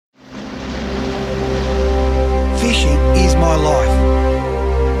Fishing is my life.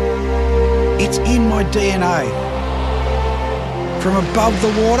 It's in my DNA. From above the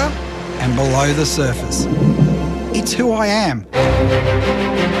water and below the surface. It's who I am.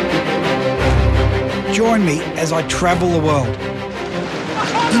 Join me as I travel the world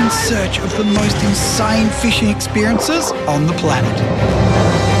in search of the most insane fishing experiences on the planet.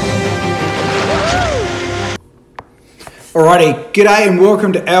 Alrighty, g'day and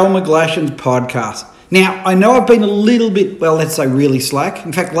welcome to Al McGlashan's podcast. Now, I know I've been a little bit, well, let's say really slack.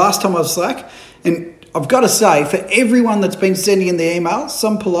 In fact, last time I was slack, and I've got to say, for everyone that's been sending in the emails,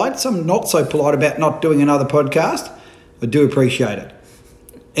 some polite, some not so polite about not doing another podcast, I do appreciate it.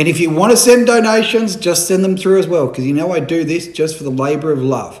 And if you want to send donations, just send them through as well, because you know I do this just for the labour of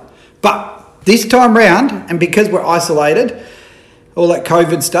love. But this time round, and because we're isolated, all that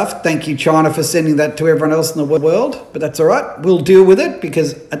COVID stuff, thank you China for sending that to everyone else in the world, but that's all right. We'll deal with it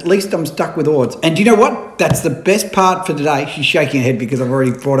because at least I'm stuck with odds. And do you know what? That's the best part for today. She's shaking her head because I've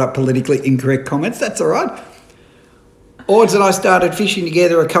already brought up politically incorrect comments. That's all right. Odds and I started fishing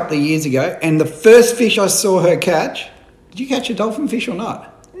together a couple of years ago, and the first fish I saw her catch, did you catch a dolphin fish or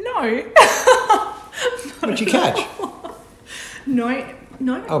not? No. What did you catch? No.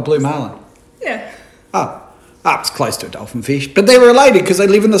 Oh, blue marlin. Yeah. It's close to a dolphin fish. But they're related because they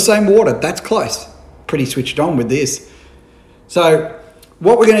live in the same water. That's close. Pretty switched on with this. So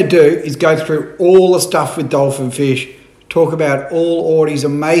what we're going to do is go through all the stuff with dolphin fish, talk about all Audie's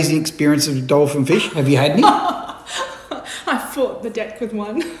amazing experiences with dolphin fish. Have you had any? I fought the deck with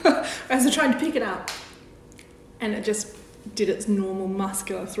one as I tried to pick it up. And it just did its normal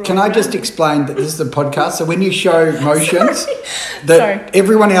muscular throw. Can I just explain that this is a podcast? So when you show motions, that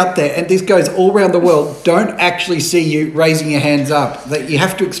everyone out there, and this goes all around the world, don't actually see you raising your hands up. That you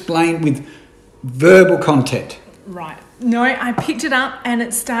have to explain with verbal content. Right. No, I picked it up and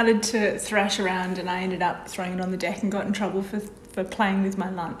it started to thrash around and I ended up throwing it on the deck and got in trouble for playing with my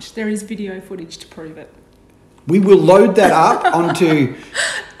lunch. There is video footage to prove it. We will load that up onto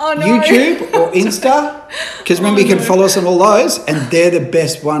YouTube or Insta, because remember you can follow us on all those, and they're the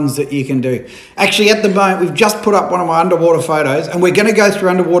best ones that you can do. Actually, at the moment, we've just put up one of my underwater photos, and we're going to go through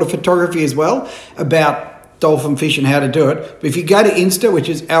underwater photography as well about dolphin fish and how to do it. But if you go to Insta, which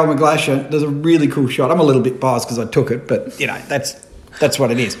is Al McGlashan, there's a really cool shot. I'm a little bit biased because I took it, but you know that's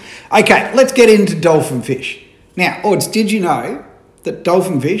what it is. Okay, let's get into dolphin fish. Now, Odds, did you know that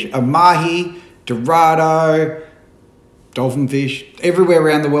dolphin fish are mahi, dorado, dolphin fish, everywhere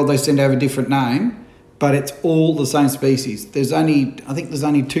around the world they seem to have a different name, but it's all the same species. I think there's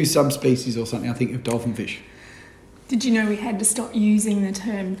only 2 subspecies or something, I think, of dolphin fish. Did you know we had to stop using the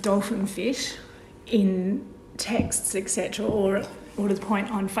term dolphin fish in texts, etc., or to the point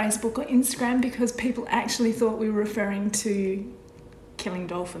on Facebook or Instagram because people actually thought we were referring to killing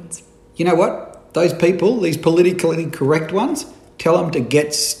dolphins? You know what? Those people, these politically correct ones, tell them to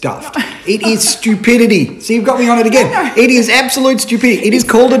get stuffed. No. It is stupidity. See, you've got me on it again. No. It is absolute stupidity. It is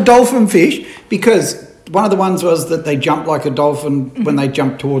called a dolphin fish because one of the ones was that they jump like a dolphin when they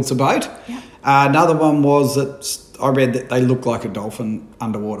jump towards the boat. Yeah. Another one was that I read that they look like a dolphin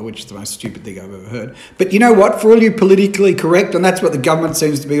underwater, which is the most stupid thing I've ever heard. But you know what? For all you politically correct, and that's what the government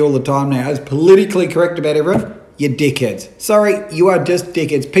seems to be all the time now, is politically correct about everyone, you're dickheads. Sorry, you are just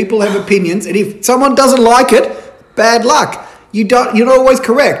dickheads. People have opinions, and if someone doesn't like it, bad luck. You're not always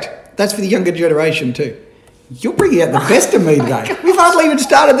correct. That's for the younger generation too. You're bringing out the best of me today. We've hardly even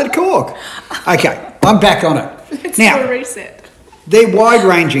started the cork. Okay, I'm back on it. Let's do a reset. They're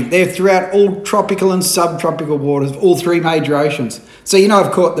wide-ranging. They're throughout all tropical and subtropical waters, all 3 major oceans. So you know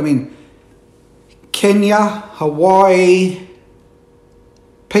I've caught them in Kenya, Hawaii,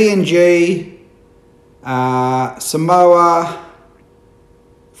 PNG, Samoa,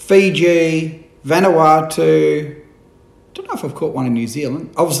 Fiji, Vanuatu. I don't know if I've caught one in New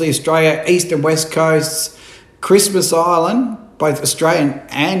Zealand. Obviously Australia, east and west coasts, Christmas Island, both Australian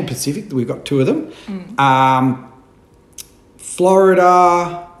and Pacific. We've got 2 of them.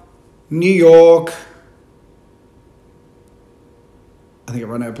 Florida, New York. I think I've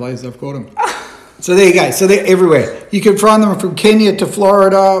run out of places I've caught them. So there you go. So they're everywhere. You can find them from Kenya to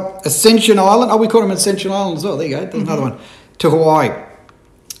Florida, Ascension Island. Oh, we caught them at Ascension Island as well. There you go. There's another one. To Hawaii.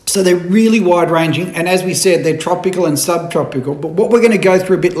 So they're really wide-ranging, and as we said, they're tropical and subtropical. But what we're going to go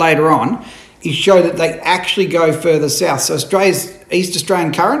through a bit later on is show that they actually go further south. So Australia's East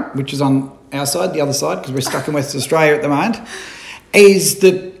Australian current, which is on our side, the other side, because we're stuck in Western Australia at the moment, is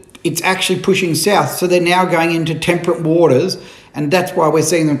that it's actually pushing south. So they're now going into temperate waters, and that's why we're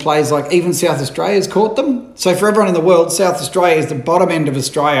seeing them in places like even South Australia's caught them. So for everyone in the world, South Australia is the bottom end of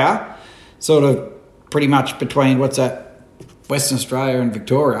Australia, sort of pretty much between, Western Australia and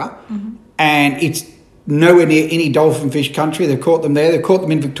Victoria, and it's nowhere near any dolphin fish country. They've caught them there. They've caught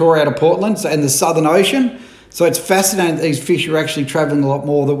them in Victoria out of Portland and the Southern Ocean. So it's fascinating that these fish are actually travelling a lot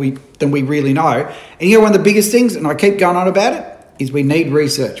more than we really know. And you know, one of the biggest things, and I keep going on about it, is we need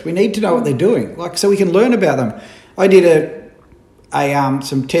research. We need to know what they're doing, like so we can learn about them. I did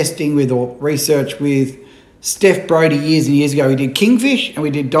some testing with or research with Steph Brody years and years ago. We did kingfish and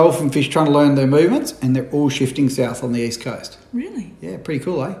we did dolphin fish, trying to learn their movements, and they're all shifting south on the east coast. Really? Yeah, pretty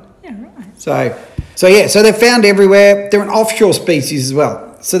cool, eh? Yeah, right. So they're found everywhere. They're an offshore species as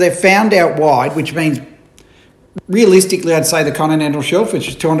well. So they're found out wide, which means realistically, I'd say the continental shelf, which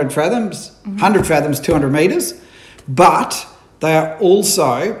is 200 fathoms, 100 fathoms, 200 metres. But they are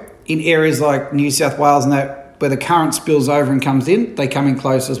also in areas like New South Wales and that where the current spills over and comes in, they come in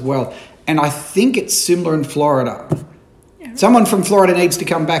close as well. And I think it's similar in Florida. Yeah, right. Someone from Florida needs to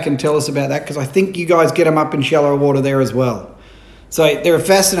come back and tell us about that, because I think you guys get them up in shallower water there as well. So they're a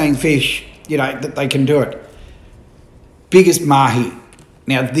fascinating fish, you know, that they can do it. Biggest mahi.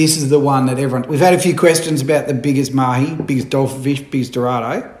 Now, this is the one that we've had a few questions about the biggest mahi, biggest dolphin fish, biggest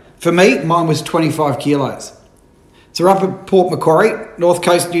dorado. For me, mine was 25 kilos. So we're up at Port Macquarie, north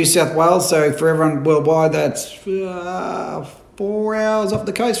coast, New South Wales. So for everyone worldwide, that's 4 hours off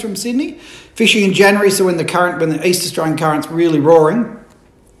the coast from Sydney. Fishing in January, so when the East Australian current's really roaring.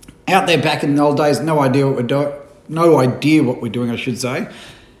 Out there back in the old days, no idea what we're doing, I should say.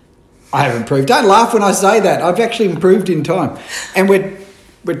 I have improved. Don't laugh when I say that. I've actually improved in time. And we're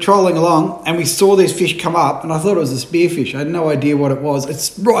trolling along and we saw this fish come up, and I thought it was a spearfish. I had no idea what it was.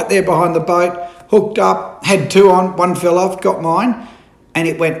 It's right there behind the boat, hooked up, had two on, one fell off, got mine, and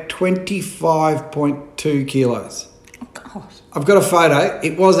it went 25.2 kilos. Oh, God. I've got a photo.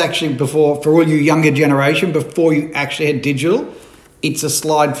 It was actually before, for all you younger generation, before you actually had digital, it's a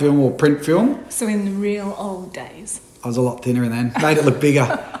slide film or print film. So in the real old days. I was a lot thinner then, made it look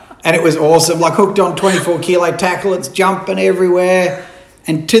bigger. And it was awesome, like hooked on 24 kilo tackle, it's jumping everywhere.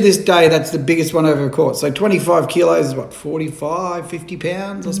 And to this day, that's the biggest one I've ever caught. So 25 kilos is what, 45, 50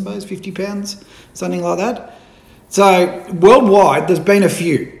 pounds, I suppose, 50 pounds, something like that. So worldwide, there's been a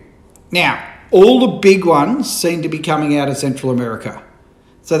few. Now, all the big ones seem to be coming out of Central America.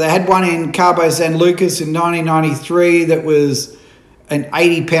 So they had one in Cabo San Lucas in 1993 that was an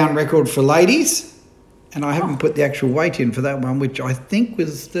 80-pound record for ladies. And I haven't put the actual weight in for that one, which I think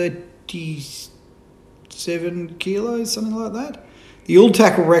was 37 kilos, something like that. The all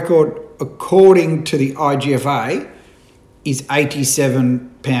tackle record, according to the IGFA, is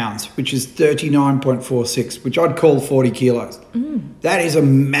 87 pounds, which is 39.46, which I'd call 40 kilos. That is a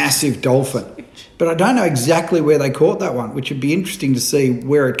massive dolphin. But I don't know exactly where they caught that one, which would be interesting to see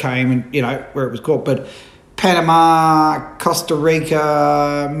where it came and, you know, where it was caught. But Panama, Costa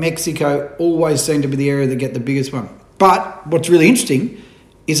Rica, Mexico always seem to be the area that get the biggest one. But what's really interesting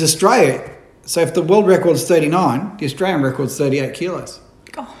is Australia. So if the world record is 39, the Australian record is 38 kilos.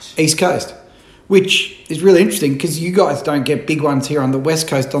 Gosh. East Coast, which is really interesting because you guys don't get big ones here on the West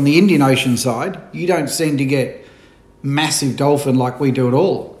Coast, on the Indian Ocean side. You don't seem to get massive dolphin like we do at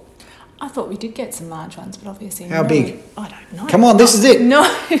all. I thought we did get some large ones, but obviously How big? I don't know. Come on, this is it. No.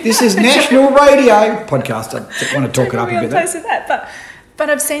 This is national radio podcast. I want to talk it up a bit. Close to that,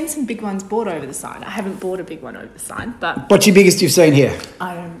 but I've seen some big ones bought over the sign. I haven't bought a big one over the sign, but... What's your biggest you've seen here?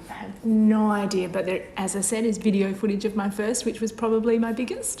 I have no idea, but there, as I said, is video footage of my first, which was probably my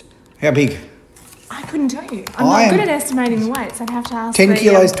biggest. How big? I couldn't tell you. I'm not good at estimating the weights. I'd have to ask 10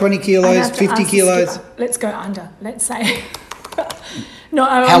 kilos, 20 kilos, 50 kilos? Let's go under, let's say. No,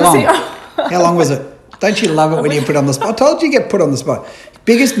 How long? How long was it? Don't you love it when you put on the spot? I told you get put on the spot.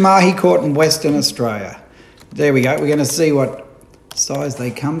 Biggest mahi caught in Western Australia. There we go. We're going to see what size they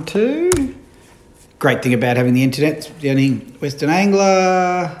come to. Great thing about having the internet, it's the only Western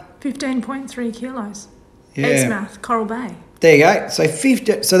angler. 15.3 kilos. Yeah. Exmouth, Coral Bay. There you go. So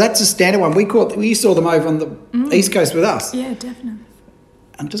 50. So that's a standard one. We saw them over on the East Coast with us. Yeah, definitely.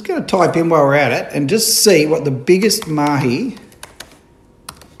 I'm just going to type in while we're at it and just see what the biggest mahi.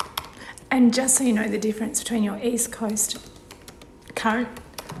 And just so you know the difference between your East Coast current,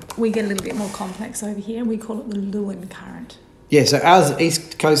 we get a little bit more complex over here. We call it the Lewin current. Yeah, so ours is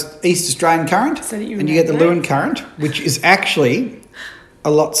East Australian current, so that and you get the Lewin current, which is actually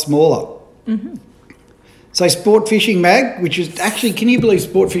a lot smaller. Mm-hmm. So Sport Fishing Mag, which is actually, can you believe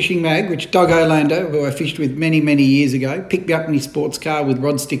Sport Fishing Mag, which Doug Orlando, who I fished with many, many years ago, picked me up in his sports car with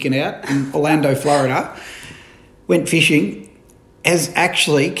rods sticking out in Orlando, Florida, went fishing, has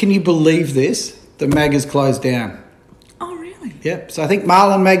actually, can you believe this? The mag is closed down. Oh, really? Yep. So I think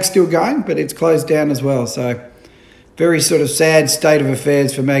Marlin Mag's still going, but it's closed down as well. So very sort of sad state of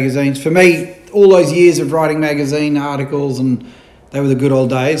affairs for magazines. For me, all those years of writing magazine articles, and they were the good old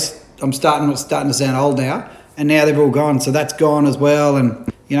days. I'm starting to sound old now, and now they've all gone. So that's gone as well,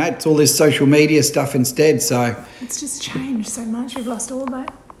 and it's all this social media stuff instead. So it's just changed so much. We've lost all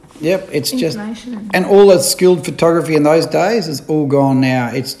that. Yep, it's just information. And all the skilled photography in those days is all gone now.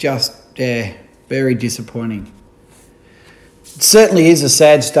 It's just very disappointing. It certainly is a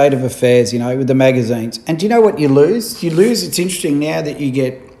sad state of affairs, with the magazines. And do you know what you lose? It's interesting now that you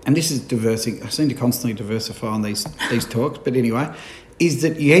get, and this is diversing, I seem to constantly diversify on these talks, but anyway, is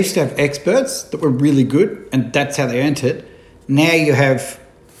that you used to have experts that were really good, and that's how they earned it. Now you have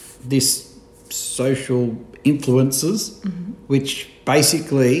this social influences, which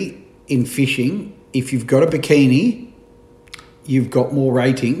basically in fishing, if you've got a bikini, you've got more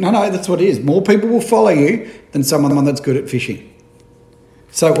rating. No, that's what it is. More people will follow you than someone that's good at fishing.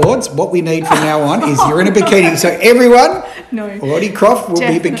 So, Ords, what we need from now on is you're in a bikini. So everyone, Audie Croft will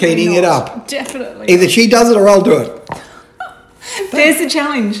be bikining it up. Definitely. Either she does it or I'll do it. There's the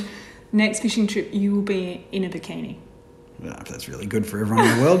challenge. Next fishing trip, you will be in a bikini. Well, that's really good for everyone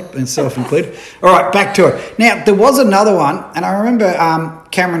in the world, and self-included. All right, back to it. Now, there was another one, and I remember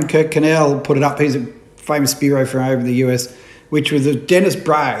Cameron Kirk-Cannell put it up. He's a famous spearo from over the US, which was a Dennis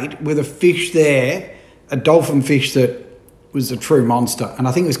braid with a fish there, a dolphin fish that was a true monster. And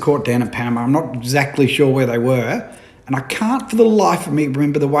I think it was caught down in Panama. I'm not exactly sure where they were. And I can't for the life of me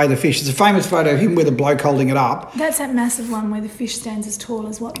remember the way the fish... There's a famous photo of him with a bloke holding it up. That's that massive one where the fish stands as tall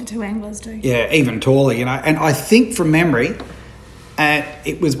as what the two anglers do. Yeah, even taller, And I think from memory,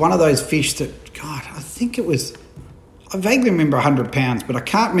 it was one of those fish that... God, I think it was... I vaguely remember 100 pounds, but I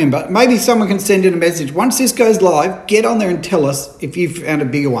can't remember. Maybe someone can send in a message. Once this goes live, get on there and tell us if you've found a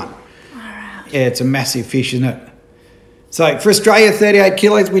bigger one. Right. Yeah, it's a massive fish, isn't it? So for Australia, 38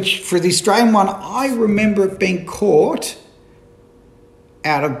 kilos, which for the Australian one, I remember it being caught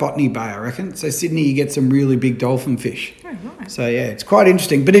out of Botany Bay, I reckon. So Sydney, you get some really big dolphin fish. Oh, right. So yeah, it's quite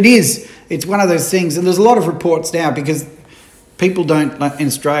interesting. But it's one of those things, and there's a lot of reports now because people don't, like in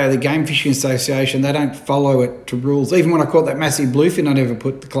Australia, the Game Fishing Association, they don't follow it to rules. Even when I caught that massive bluefin, I never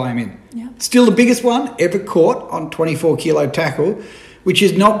put the claim in. Yeah. Still the biggest one ever caught on 24 kilo tackle, which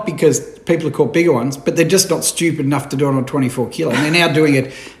is not because people have caught bigger ones, but they're just not stupid enough to do it on 24 kilo. And they're now doing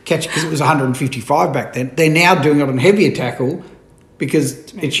it, because it was 155 back then, they're now doing it on heavier tackle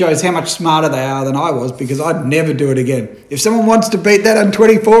because it shows how much smarter they are than I was, because I'd never do it again. If someone wants to beat that on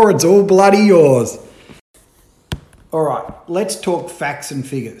 24, it's all bloody yours. All right, let's talk facts and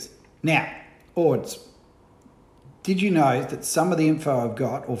figures. Now, Ords, did you know that some of the info I've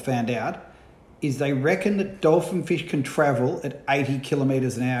got or found out is they reckon that dolphin fish can travel at 80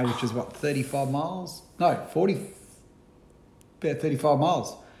 kilometres an hour, which is what, 35 miles? No, about 35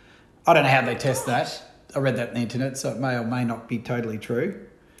 miles. I don't know how they test that. I read that on the internet, so it may or may not be totally true.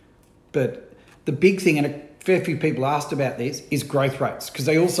 But the big thing, and a fair few people asked about this, is growth rates, because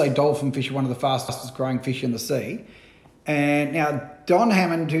they all say dolphin fish are one of the fastest growing fish in the sea. And now Don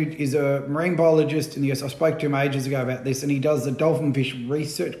Hammond, who is a marine biologist in the US, I spoke to him ages ago about this, and he does the dolphin fish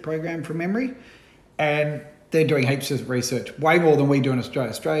research program from memory, and they're doing heaps of research, way more than we do in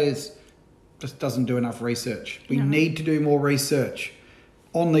Australia. Australia just doesn't do enough research. We need to do more research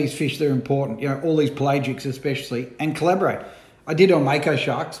on these fish that are important, all these pelagics especially, and collaborate. I did on mako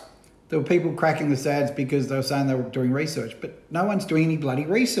sharks. There were people cracking the sads because they were saying they were doing research, but no one's doing any bloody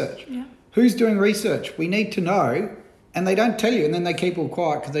research. Yeah. Who's doing research? We need to know. And they don't tell you, and then they keep all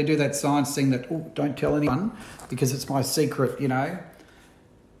quiet because they do that science thing that, don't tell anyone because it's my secret,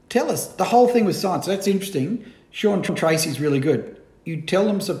 Tell us. The whole thing was science. That's interesting. Sean Tracy's really good. You tell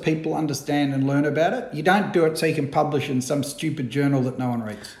them so people understand and learn about it. You don't do it so you can publish in some stupid journal that no one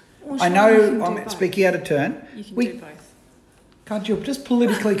reads. Well, I know I'm speaking out of turn. You can do both. God, you're just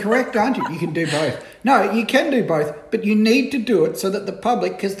politically correct, aren't you? You can do both. No, you can do both, but you need to do it so that the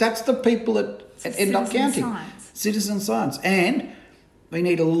public, because that's the people that end up counting. Citizen science. And we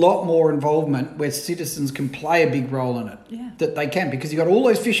need a lot more involvement where citizens can play a big role in it. Yeah. That they can, because you've got all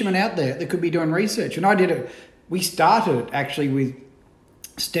those fishermen out there that could be doing research. And I did it. We started it actually with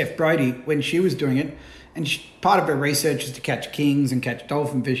Steph Brody when she was doing it. And part of her research is to catch kings and catch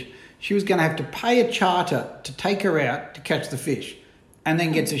dolphin fish. She was going to have to pay a charter to take her out to catch the fish, and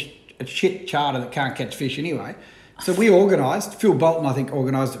then gets a shit charter that can't catch fish anyway. So we organised, Phil Bolton I think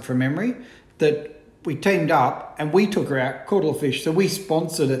organised it from memory, that we teamed up and we took her out, caught all the fish. So we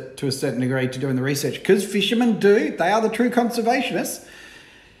sponsored it to a certain degree to doing the research, because fishermen they are the true conservationists.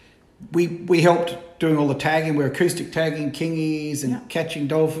 We helped doing all the tagging. We're acoustic tagging kingies and catching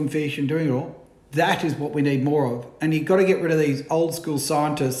dolphin fish and doing it all. That is what we need more of. And you've got to get rid of these old school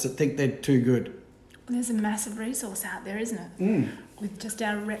scientists that think they're too good. Well, there's a massive resource out there, isn't it? With just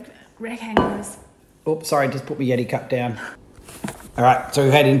our rec anglers. Oh, sorry, just put my Yeti cup down. All right, so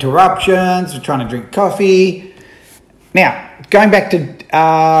we've had interruptions, we're trying to drink coffee. Now, going back to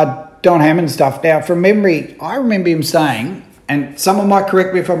Don Hammond stuff, now from memory, I remember him saying, and someone might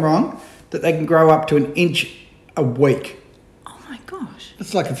correct me if I'm wrong, that they can grow up to 1 inch a week. Oh my gosh.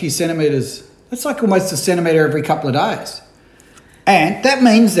 That's like a few centimetres. That's like almost a centimetre every couple of days. And that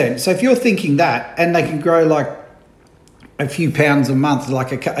means then, so if you're thinking that, and they can grow like a few pounds a month,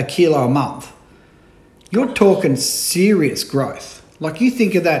 like a kilo a month, you're talking serious growth. Like you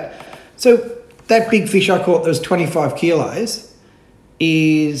think of that. So that big fish I caught that was 25 kilos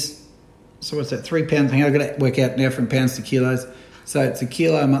is, so what's that, 3 pounds? I've got to work out now from pounds to kilos. So it's a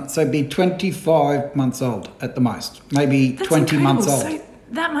kilo a month. So it'd be 25 months old at the most, maybe That's 20 months old. So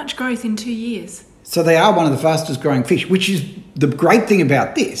that much growth in 2 years. So they are one of the fastest growing fish, which is the great thing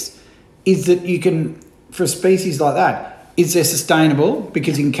about this, is that you can, for a species like that, is they're sustainable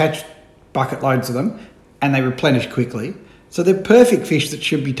because you can catch bucket loads of them and they replenish quickly. So they're perfect fish that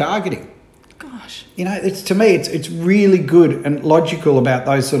should be targeting. Gosh. You know, it's to me, it's really good and logical about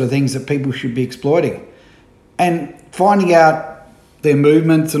those sort of things that people should be exploiting. And finding out their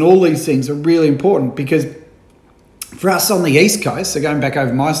movements and all these things are really important because for us on the East Coast, so going back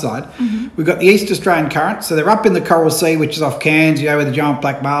over my side, we've got the East Australian current. So they're up in the Coral Sea, which is off Cairns, you know, where the giant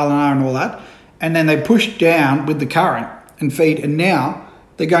black marlin are and all that. And then they push down with the current and feed. And now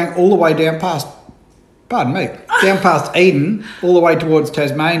they're going all the way down past, down past Eden, all the way towards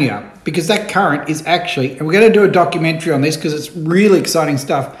Tasmania. Because that current is actually, and we're going to do a documentary on this because it's really exciting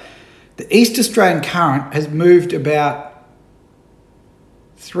stuff. The East Australian current has moved about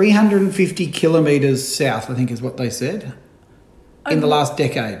 350 kilometres south, I think is what they said, in the last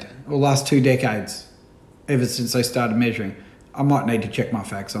decade, or last 2 decades, ever since they started measuring. I might need to check my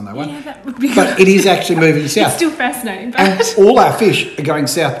facts on that one. Yeah, that would be But it is actually moving south. It's still fascinating. But And all our fish are going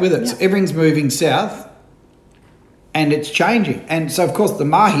south with it. So Yeah. everything's moving south and it's changing. And so, of course, the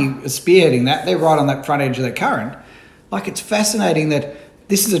mahi is spearheading that. They're right on that front edge of that current. Like, it's fascinating that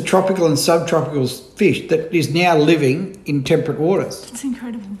this is a tropical and subtropical fish that is now living in temperate waters. it's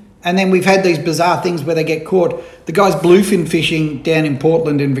incredible. And then we've had these bizarre things where they get caught. The guys bluefin fishing down in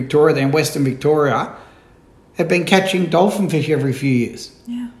Portland in Victoria, there in Western Victoria, have been catching dolphin fish every few years.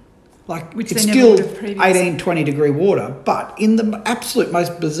 Yeah. Like, Which it's they never still would have previously. 18, 20 degree water, but in the absolute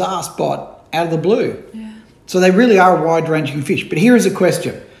most bizarre spot out of the blue. Yeah. So they really are a wide-ranging fish. But here is a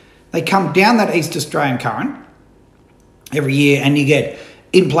question. They come down that East Australian current every year and you get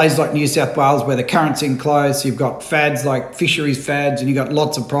in places like New South Wales where the current's enclosed, you've got fads like fisheries fads and you've got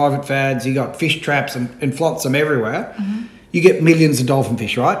lots of private fads, you've got fish traps and flotsam everywhere. You get millions of dolphin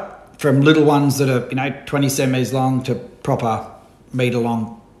fish, right? From little ones that are, 20 centimetres long to proper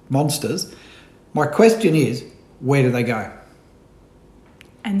metre-long monsters. My question is, where do they go?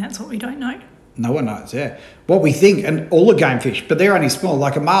 And that's what we don't know. No one knows, yeah. What we think, and all the game fish, but they're only small,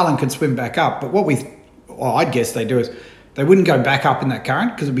 like a marlin can swim back up, but I'd guess they do is they wouldn't go back up in that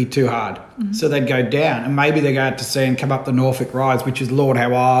current because it'd be too hard. So they'd go down and maybe they go out to sea and come up the Norfolk Rise, which is Lord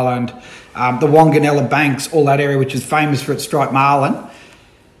Howe Island, the Wanganella Banks, all that area which is famous for its striped marlin.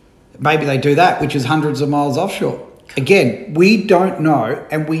 Maybe they do that, which is hundreds of miles offshore. Again, we don't know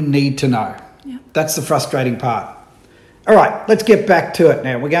and we need to know. Yeah. That's the frustrating part. All right, let's get back to it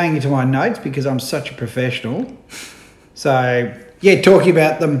now. We're going into my notes because I'm such a professional. So, yeah, talking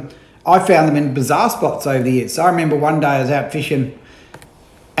about them, I found them in bizarre spots over the years. So I remember one day I was out fishing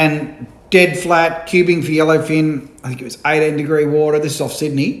and dead flat, cubing for yellowfin. I think it was 18 degree water. This is off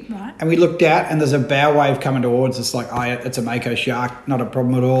Sydney. Right. And we looked out and there's a bow wave coming towards us like, oh, yeah, it's a mako shark, not a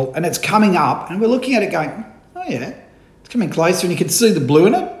problem at all. And it's coming up and we're looking at it going, oh, yeah, it's coming closer and you can see the blue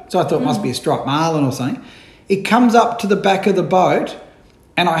in it. So I thought it must be a striped marlin or something. It comes up to the back of the boat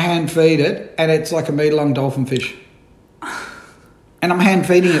and I hand feed it and it's like a metre long dolphin fish. And I'm hand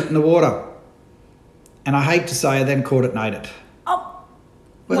feeding it in the water. And I hate to say I then caught it and ate it. Oh,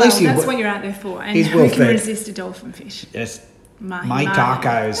 Well, well, at least that's what you're out there for. And he's who well can fed. resist a dolphin fish? Yes, Mahi. my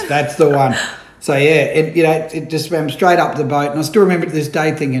tacos. That's the one. So yeah, it just swam straight up the boat, and I still remember to this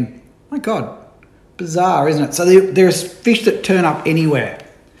day thinking, my God, bizarre, isn't it? So there's fish that turn up anywhere.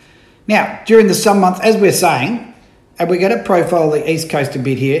 Now during the summer months, as we're saying, and we're going to profile the East Coast a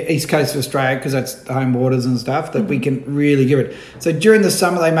bit here, East Coast of Australia, because that's the home waters and stuff that we can really give it. So during the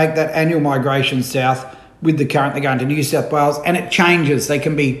summer, they make that annual migration south with the current. They go into New South Wales, and it changes. They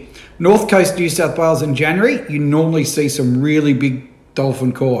can be North Coast New South Wales in January. You normally see some really big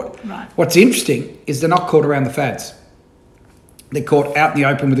dolphin caught. Right. What's interesting is they're not caught around the fads. They're caught out in the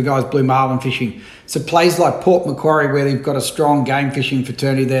open with the guys blue marlin fishing. So places like Port Macquarie, where they've got a strong game fishing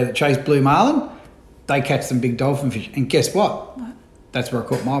fraternity there that chase blue marlin, they catch some big dolphin fish. And guess what? What? That's where I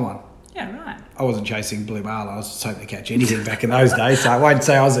caught my one. Yeah, right. I wasn't chasing blue marlin. I was just hoping to catch anything back in those days. So I won't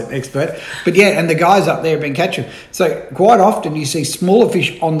say I was an expert. But yeah, and the guys up there have been catching. So quite often you see smaller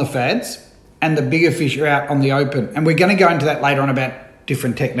fish on the fads and the bigger fish are out on the open. And we're going to go into that later on about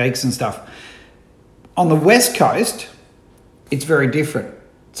different techniques and stuff. On the West Coast, it's very different.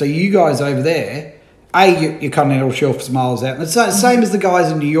 So you guys over there, your continental shelf miles out. And it's the same as the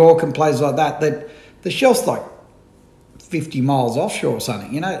guys in New York and places like that, that the shelf's like 50 miles offshore or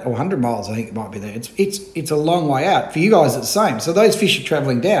something, you know, or 100 miles I think it might be there. It's a long way out. For you guys it's the same. So those fish are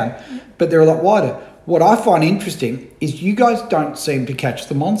travelling down, but they're a lot wider. What I find interesting is you guys don't seem to catch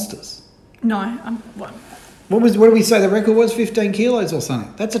the monsters. No. What did we say the record was? 15 kilos or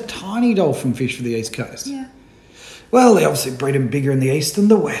something? That's a tiny dolphin fish for the East Coast. Yeah. Well, they obviously breed them bigger in the East than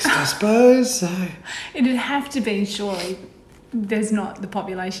the West, I suppose. So. It'd have to be, surely, there's not the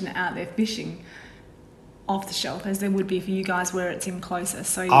population out there fishing off the shelf as there would be for you guys where it's in closer.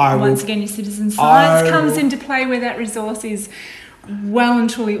 So once again, your citizen science comes into play where that resource is well and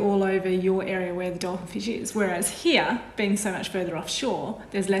truly all over your area where the dolphin fish is. Whereas here, being so much further offshore,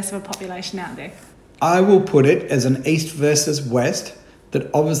 there's less of a population out there. I will put it as an East versus West,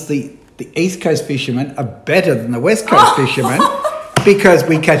 that obviously the East Coast fishermen are better than the West Coast fishermen because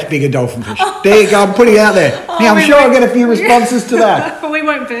we catch bigger dolphin fish. There you go, I'm putting it out there. Now, I'm sure I'll get a few responses to that. We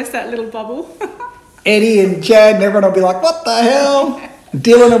won't burst that little bubble. Eddie and Chad and everyone will be like, what the hell?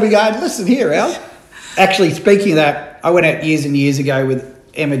 Dylan will be going, listen here, Al. Actually, speaking of that, I went out years and years ago with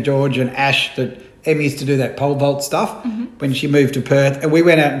Emma George and Ash, that Emma used to do that pole vault stuff when she moved to Perth, and we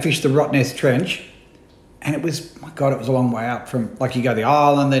went out and fished the Rottnest Trench. And it was, my God, it was a long way out from, like you go to the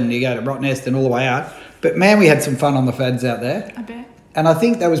island, then you go to Rottnest and all the way out. But man, we had some fun on the fads out there. I bet. And I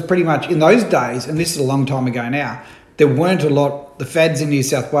think that was pretty much, in those days, and this is a long time ago now, there weren't a lot, the fads in New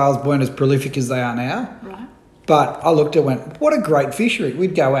South Wales weren't as prolific as they are now. Right. But I looked and went, what a great fishery.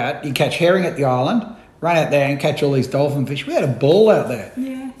 We'd go out, you catch herring at the island, run out there and catch all these dolphin fish. We had a ball out there.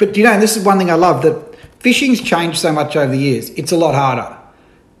 Yeah. But you know, and this is one thing I love, that fishing's changed so much over the years. It's a lot harder.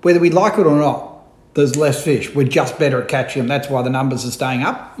 Whether we like it or not, there's less fish. We're just better at catching them. That's why the numbers are staying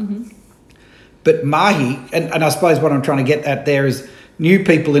up. Mm-hmm. But mahi, and I suppose what I'm trying to get at there is new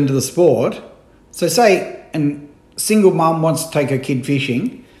people into the sport. So say a single mum wants to take her kid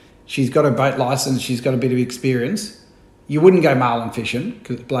fishing. She's got a boat licence. She's got a bit of experience. You wouldn't go marlin fishing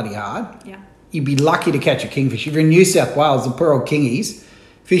because it's bloody hard. Yeah. You'd be lucky to catch a kingfish. If you're in New South Wales, the poor old kingies,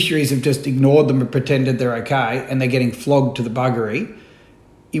 fisheries have just ignored them and pretended they're okay, and they're getting flogged to the buggery.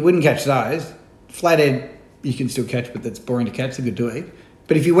 You wouldn't catch those. Flathead, you can still catch, but that's boring to catch. They're good to eat.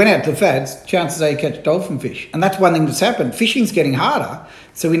 But if you went out to the fads, chances are you catch dolphin fish. And that's one thing that's happened. Fishing's getting harder,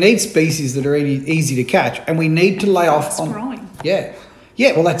 so we need species that are easy to catch, and we need to lay off on... Fast-growing. Yeah.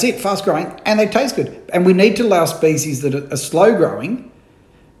 Yeah, well, that's it, fast-growing, and they taste good. And we need to lay off species that are slow-growing,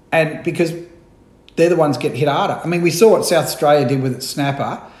 and because they're the ones get hit harder. I mean, we saw what South Australia did with its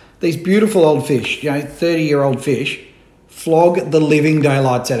snapper. These beautiful old fish, 30-year-old fish, flog the living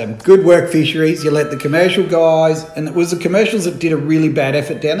daylights at them. Good work, fisheries. You let the commercial guys, and it was the commercials that did a really bad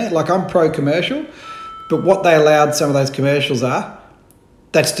effort down there. Like, I'm pro-commercial, but what they allowed some of those commercials are,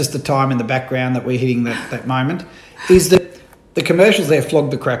 that's just the time in the background that we're hitting that moment, is that the commercials there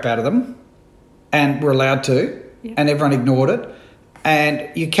flogged the crap out of them, and were allowed to, and everyone ignored it. And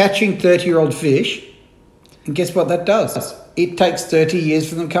you're catching 30-year-old fish, and guess what that does? It takes 30 years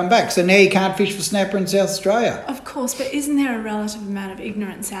for them to come back. So now you can't fish for snapper in South Australia. Of course, but isn't there a relative amount of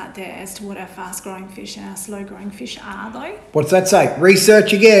ignorance out there as to what our fast-growing fish and our slow-growing fish are, though? What's that say?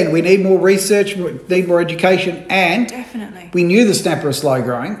 Research again. We need more research, we need more education, and definitely. We knew the snapper was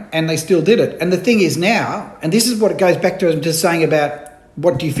slow-growing, and they still did it. And the thing is now, and this is what it goes back to just saying about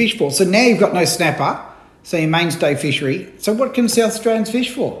what do you fish for. So now you've got no snapper, so your mainstay fishery. So what can South Australians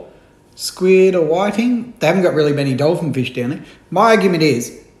fish for? Squid or whiting? They haven't got really many dolphin fish down there. My argument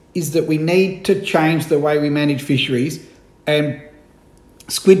is that we need to change the way we manage fisheries, and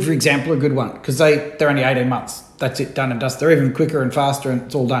squid, for example, are a good one because they're only 18 months. That's it, done and dust. They're even quicker and faster and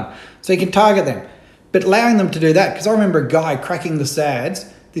it's all done. So you can target them. But allowing them to do that, because I remember a guy cracking the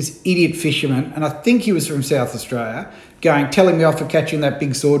SADs, this idiot fisherman, and I think he was from South Australia, telling me off for catching that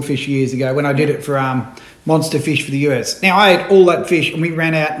big swordfish years ago when I did it for monster fish for the US. Now, I ate all that fish and we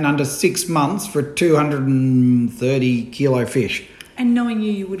ran out in under 6 months for a 230 kilo fish. And knowing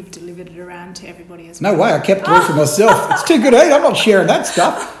you would have delivered it around to everybody as well. No way, I kept it all for myself. It's too good to eat, I'm not sharing that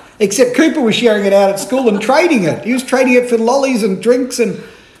stuff. Except Cooper was sharing it out at school and trading it. He was trading it for lollies and drinks, and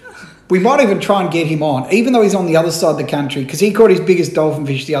we might even try and get him on, even though he's on the other side of the country, because he caught his biggest dolphin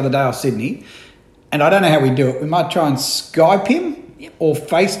fish the other day off Sydney. And I don't know how we do it. We might try and Skype him or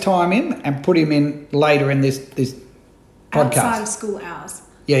FaceTime him and put him in later in this podcast. Outside of school hours.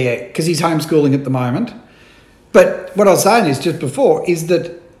 Yeah, because he's homeschooling at the moment. But what I was saying is just before is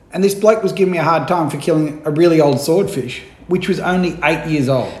that, and this bloke was giving me a hard time for killing a really old swordfish, which was only 8 years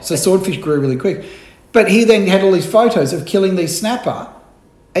old. So swordfish grew really quick. But he then had all these photos of killing these snapper,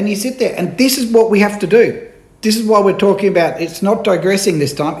 and you sit there, and this is what we have to do. This is why we're talking about, it's not digressing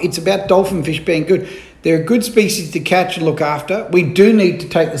this time, it's about dolphin fish being good. They're a good species to catch and look after. We do need to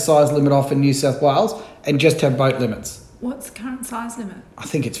take the size limit off in New South Wales and just have boat limits. What's the current size limit? I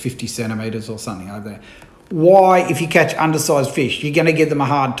think it's 50 centimetres or something over there. Why, if you catch undersized fish, you're going to give them a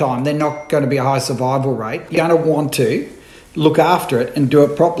hard time. They're not going to be a high survival rate. You're going to want to look after it and do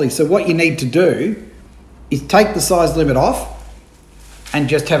it properly. So what you need to do is take the size limit off and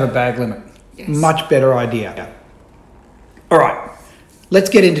just have a bag limit. Yes. Much better idea. All right, let's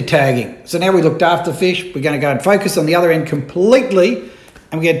get into tagging. So now we looked after fish. We're going to go and focus on the other end completely,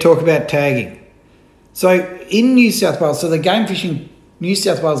 and we're going to talk about tagging. So in New South Wales, so the game fishing, New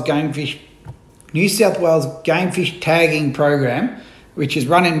South Wales Game Fish Tagging Program, which is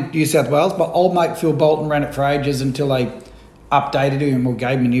run in New South Wales, but old mate Phil Bolton ran it for ages until they updated him or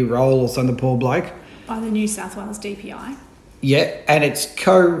gave him a new role or something, the poor bloke. By the New South Wales DPI. Yeah, and it's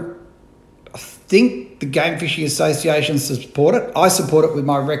I think the Game Fishing Association support it. I support it with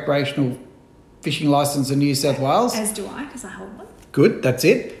my recreational fishing licence in New South Wales. As do I, because I hold one. Good, that's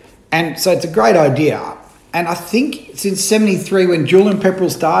it. And so it's a great idea. And I think since 73, when Julian Pepperell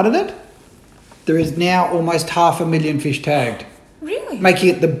started it, there is now almost 500,000 fish tagged. Really? Making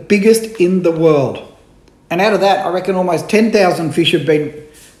it the biggest in the world. And out of that, I reckon almost 10,000 fish have been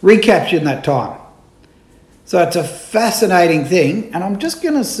recaptured in that time. So it's a fascinating thing. And I'm just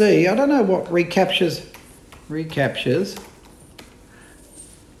going to see, I don't know what recaptures for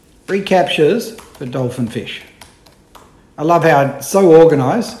dolphin fish. I love how it's so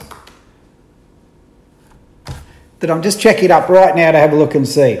organised that I'm just checking it up right now to have a look and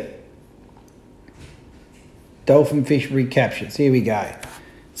see. Dolphin fish recaptures. Here we go.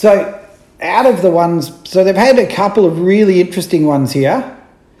 So out of the ones, so they've had a couple of really interesting ones here.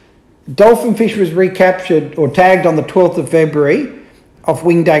 Dolphin fish was recaptured or tagged on the 12th of February off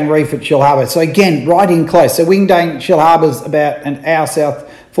Wingdang Reef at Shellharbour. So again, right in close. So Wingdang Shellharbour is about an hour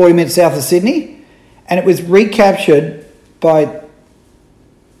south, 40 minutes south of Sydney. And it was recaptured by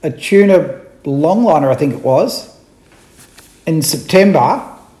a tuna longliner, I think it was, in September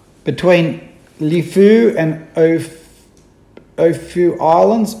between Lifu and Ofu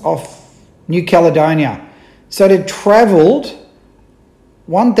Islands off New Caledonia. So it had travelled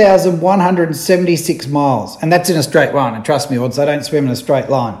 1,176 miles, and that's in a straight line. And trust me, odds, I don't swim in a straight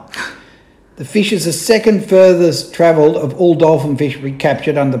line. The fish is the second furthest travelled of all dolphin fish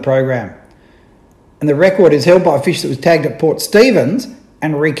recaptured under the program. And the record is held by a fish that was tagged at Port Stephens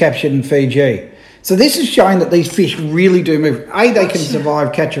and recaptured in Fiji. So this is showing that these fish really do move. They can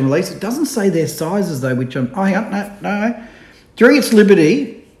survive catch and release. It doesn't say their sizes though, which no. During its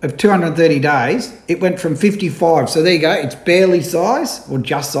liberty of 230 days, it went from 55. So there you go. It's barely size, or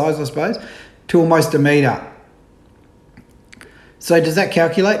just size, I suppose, to almost a metre. So does that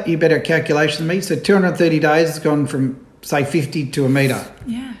calculate? You better calculation than me. So 230 days has gone from, say, 50 to a metre.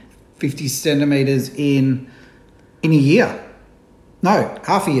 Yeah. 50 centimetres in a year. No,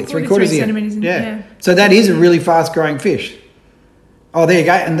 half a year, 3/4 year. Yeah. So that is a really fast growing fish. Oh, there you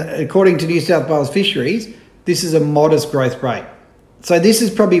go. And according to New South Wales Fisheries, this is a modest growth rate. So this is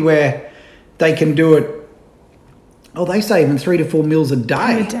probably where they can do it. Oh, they say even 3 to 4 mils a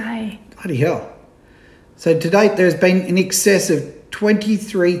day. A day. Bloody hell. So to date, there's been in excess of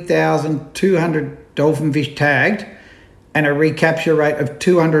 23,200 dolphin fish tagged and a recapture rate of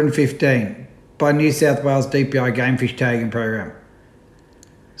 215 by New South Wales DPI Game Fish Tagging Program.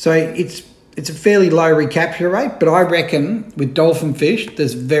 So it's a fairly low recapture rate, but I reckon with dolphin fish,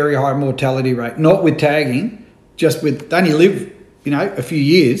 there's very high mortality rate. Not with tagging, just with, they only live, a few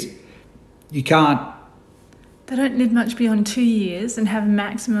years. You can't. They don't live much beyond 2 years and have a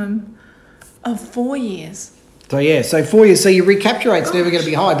maximum of 4 years. So 4 years. So your recapture rate's never going to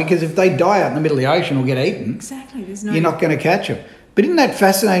be high because if they die out in the middle of the ocean or get eaten, exactly, you're not going to catch them. But isn't that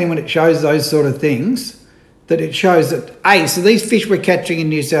fascinating when it shows those sort of things? That it shows that, so these fish we're catching in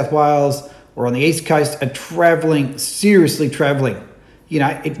New South Wales or on the East Coast are seriously travelling.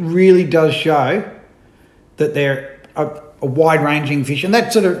 It really does show that they're a wide-ranging fish. And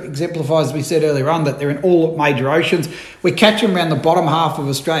that sort of exemplifies, as we said earlier on, that they're in all major oceans. We catch them around the bottom half of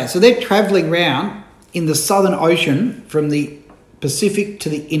Australia. So they're travelling around in the Southern Ocean from the Pacific to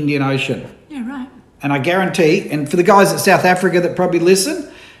the Indian Ocean. Yeah, right. And I guarantee, and for the guys at South Africa that probably listen,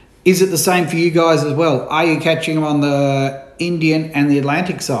 is it the same for you guys as well? Are you catching them on the Indian and the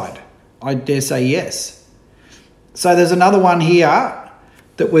Atlantic side? I dare say yes. So there's another one here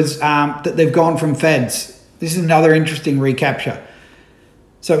that was that they've gone from fads. This is another interesting recapture.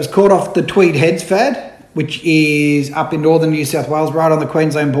 So it was caught off the Tweed Heads fad, which is up in northern New South Wales, right on the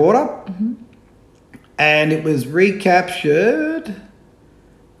Queensland border. Mm-hmm. And it was recaptured.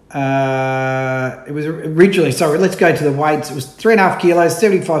 It was originally, sorry, let's go to the weights. It was 3.5 kilos,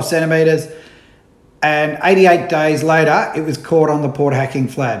 75 centimetres. And 88 days later, it was caught on the Port Hacking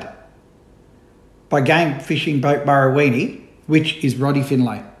Flad by game fishing boat Murrowini, which is Roddy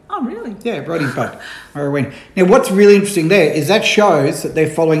Finlay. Oh, really? Yeah, Roddy's boat, Murrowini. Now, what's really interesting there is that shows that they're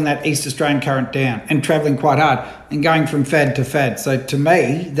following that East Australian current down and travelling quite hard and going from fad to fad. So to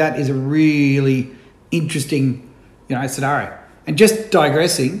me, that is a really interesting, scenario. And just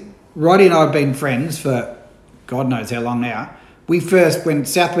digressing, Roddy and I have been friends for God knows how long now. We first went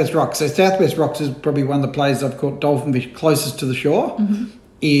Southwest Rocks. So Southwest Rocks is probably one of the places I've caught dolphin fish closest to the shore. Mm-hmm.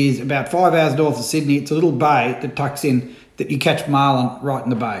 Is about 5 hours north of Sydney. It's a little bay that tucks in that you catch marlin right in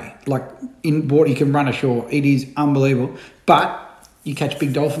the bay. Like in water, you can run ashore. It is unbelievable. But you catch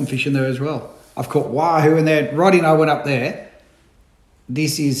big dolphin fish in there as well. I've caught wahoo in there. Roddy and I went up there.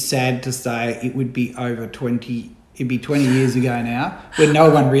 This is sad to say. It would be over 20... It'd be 20 years ago now, when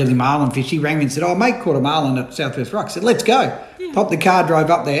no one really marlin fished. He rang me and said, mate caught a marlin at Southwest Rock. I said, let's go. Yeah. Popped the car, drove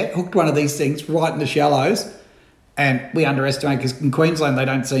up there, hooked one of these things right in the shallows. And we underestimate, because in Queensland they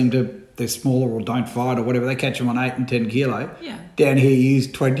don't seem to, they're smaller or don't fight or whatever. They catch them on 8 and 10 kilo. Yeah. Down here you use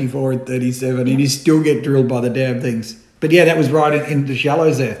 24 and 37 and you still get drilled by the damn things. But yeah, that was right in the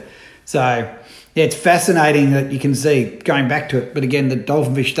shallows there. So yeah, it's fascinating that you can see going back to it. But again, the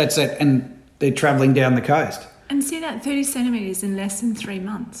dolphin fish, that's it. And they're travelling down the coast. And see that 30 centimetres in less than 3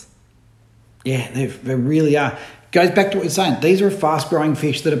 months. Yeah, they really are. Goes back to what you're saying. These are fast-growing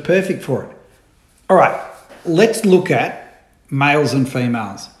fish that are perfect for it. All right, let's look at males and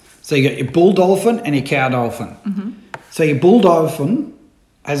females. So you got your bull dolphin and your cow dolphin. Mm-hmm. So your bull dolphin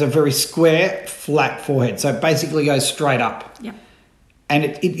has a very square, flat forehead. So it basically goes straight up. Yeah. And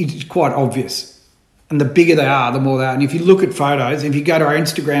it's quite obvious. And the bigger they are, the more they are. And if you look at photos, if you go to our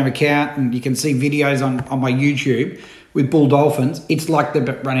Instagram account and you can see videos on my YouTube with bull dolphins, it's like they've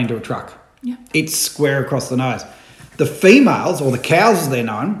run into a truck. Yeah. It's square across the nose. The females, or the cows as they're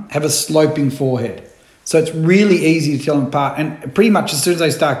known, have a sloping forehead. So it's really easy to tell them apart. And pretty much as soon as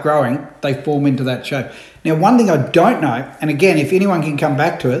they start growing, they form into that shape. Now, one thing I don't know, and again, if anyone can come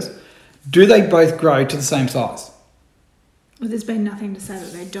back to us, do they both grow to the same size? Well, there's been nothing to say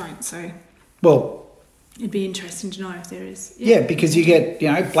that they don't, so... Well... It'd be interesting to know if there is. Yeah, because you get,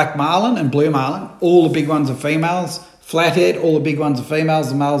 black marlin and blue marlin. All the big ones are females. Flathead, all the big ones are females.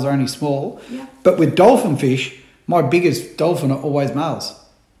 The males are only small. Yeah. But with dolphin fish, my biggest dolphin are always males.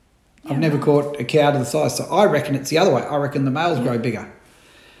 Yeah, I've never caught a cow to the size. So I reckon it's the other way. I reckon the males grow bigger.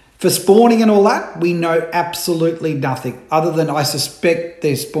 For spawning and all that, we know absolutely nothing other than I suspect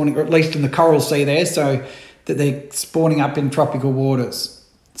they're spawning, or at least in the Coral Sea there, so that they're spawning up in tropical waters.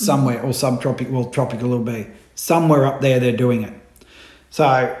 Somewhere, or subtropical, well, tropical will be. Somewhere up there they're doing it.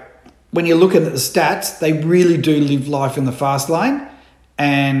 So when you're looking at the stats, they really do live life in the fast lane,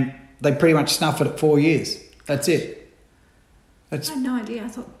 and they pretty much snuff it at 4 years. That's it. I had no idea. I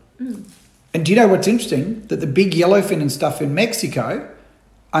thought... And do you know what's interesting? That the big yellowfin and stuff in Mexico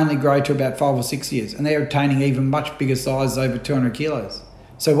only grow to about 5 or 6 years, and they're attaining even much bigger sizes, over 200 kilos.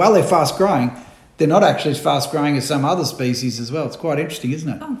 So while they're fast growing, they're not actually as fast growing as some other species as well. It's quite interesting, isn't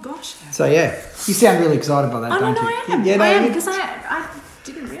it? Oh, gosh. So, yeah. You sound really excited by that, don't you? I am. Yeah, I am, because I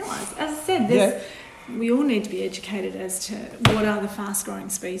didn't realise. As I said, we all need to be educated as to what are the fast-growing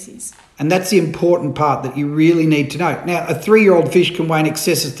species. And that's the important part that you really need to know. Now, a 3-year-old fish can weigh in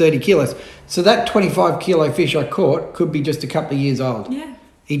excess of 30 kilos. So that 25-kilo fish I caught could be just a couple of years old. Yeah.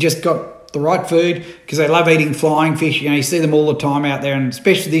 He just got the right food, because they love eating flying fish. You see them all the time out there, and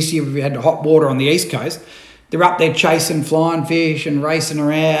especially this year we've had hot water on the east coast. They're up there chasing flying fish and racing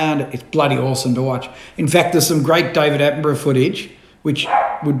around. It's bloody awesome to watch. In fact, there's some great David Attenborough footage, which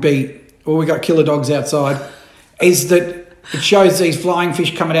would be, we got killer dogs outside, is that it shows these flying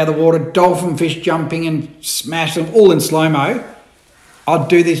fish coming out of the water, dolphin fish jumping and smashing them, all in slow-mo. I'd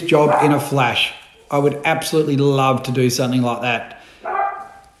do this job in a flash. I would absolutely love to do something like that.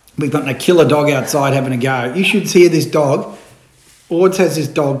 We've got a killer dog outside having a go. You should hear this dog. Ords has this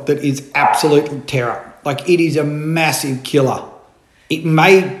dog that is absolute terror. Like, it is a massive killer. It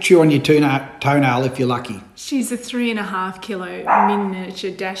may chew on your toenail if you're lucky. She's a 3.5 kilo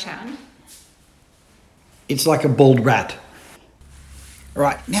miniature dachshund. It's like a bald rat.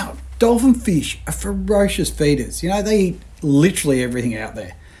 Right, now, dolphin fish are ferocious feeders. They eat literally everything out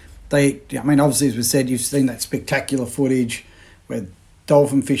there. Obviously, as we said, you've seen that spectacular footage where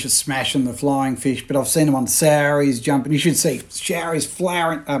dolphin fish are smashing the flying fish, but I've seen them on sowies jumping. You should see sowies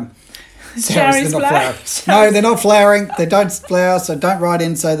flowering. Sowies, they're not flowering. No, they're not flowering. They don't flower, so don't write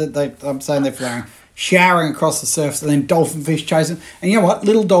in say that I'm saying they're flowering. Showering across the surface, and then dolphin fish chasing. And you know what?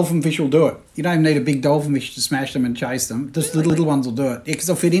 Little dolphin fish will do it. You don't even need a big dolphin fish to smash them and chase them. Just little ones will do it. Yeah, because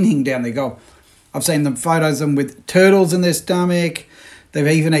they'll fit anything down their gob. I've seen them photos of them with turtles in their stomach. They've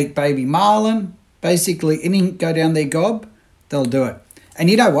even eat baby marlin. Basically, anything go down their gob, they'll do it. And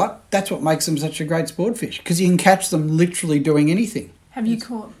you know what? That's what makes them such a great sport fish, because you can catch them literally doing anything. Have you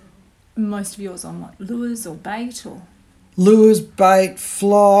caught most of yours on what, lures or bait or? Lures, bait,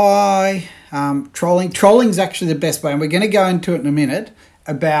 fly, trolling. Trolling's actually the best way, and we're going to go into it in a minute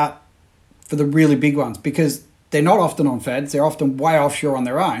about for the really big ones, because they're not often on fads. They're often way offshore on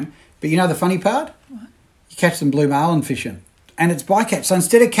their own. But you know the funny part? What? You catch them blue marlin fishing, and it's bycatch. So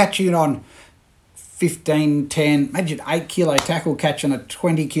instead of catching it on 15, 10, imagine 8 kilo tackle catching a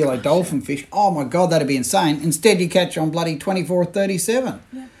 20 kilo dolphin fish. Oh my God, that'd be insane. Instead, you catch on bloody 24 or 37.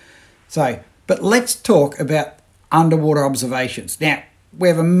 Yeah. So, but let's talk about underwater observations. Now, we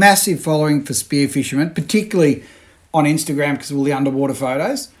have a massive following for spear fishermen, particularly on Instagram because of all the underwater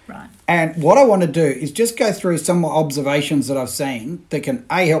photos. Right. And what I want to do is just go through some observations that I've seen that can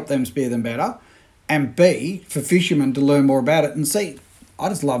A, help them spear them better, and B, for fishermen to learn more about it and see. I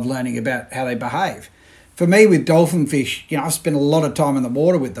just love learning about how they behave. For me, with dolphin fish, I've spent a lot of time in the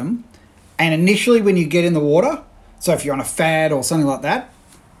water with them. And initially when you get in the water, so if you're on a fad or something like that,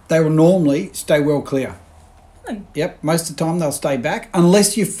 they will normally stay well clear. Yep, most of the time they'll stay back.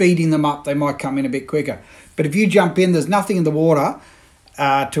 Unless you're feeding them up, they might come in a bit quicker. But if you jump in, there's nothing in the water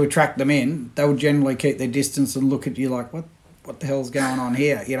to attract them in. They will generally keep their distance and look at you like, what the hell's going on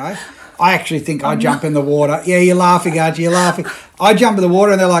here, I actually think I jump in the water. Yeah, you're laughing, aren't you? You're laughing. I jump in the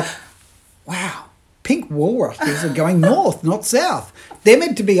water and they're like, wow, pink walruses are going north, not south. They're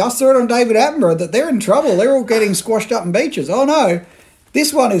meant to be, I saw it on David Attenborough, that they're in trouble. They're all getting squashed up in beaches. Oh no,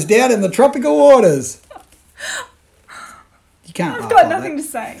 this one is down in the tropical waters. You can't. I've got nothing to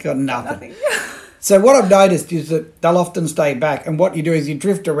say. Got nothing. So what I've noticed is that they'll often stay back, and what you do is you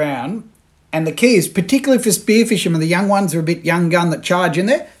drift around, and the key is, particularly for spear fishermen, the young ones are a bit young gun that charge in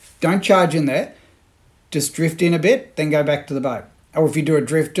there. Don't charge in there. Just drift in a bit, then go back to the boat. Or if you do a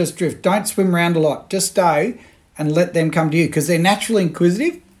drift, just drift. Don't swim around a lot. Just stay and let them come to you, because they're naturally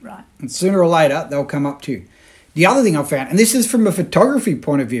inquisitive. Right. And sooner or later, they'll come up to you. The other thing I've found, and this is from a photography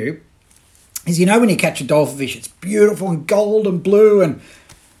point of view, is when you catch a dolphin fish, it's beautiful and gold and blue, and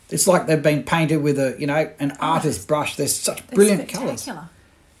it's like they've been painted with an artist's brush. They're such brilliant colours.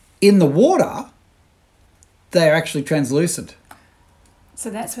 In the water, they're actually translucent. So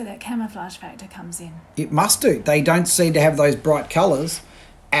that's where that camouflage factor comes in. It must do. They don't seem to have those bright colours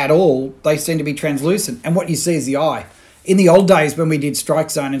at all. They seem to be translucent. And what you see is the eye. In the old days when we did Strike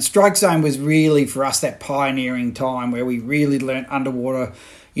Zone, and Strike Zone was really for us that pioneering time where we really learnt underwater.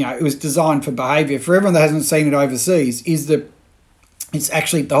 It was designed for behaviour. For everyone that hasn't seen it overseas, is that it's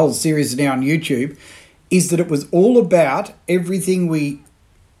actually, the whole series is now on YouTube, is that it was all about everything we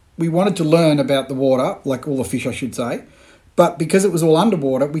wanted to learn about the water, like all the fish I should say, but because it was all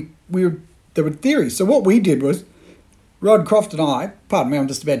underwater, there were theories. So what we did was, Rod Croft and I, pardon me, I'm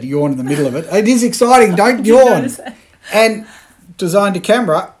just about to yawn in the middle of it. It is exciting, don't yawn. And designed a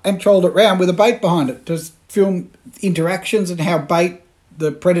camera and trolled it round with a bait behind it to film interactions and how bait,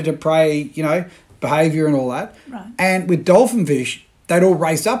 the predator-prey, behaviour and all that. Right. And with dolphin fish, they'd all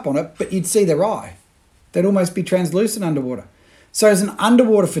race up on it, but you'd see their eye. They'd almost be translucent underwater. So as an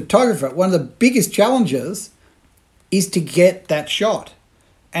underwater photographer, one of the biggest challenges is to get that shot.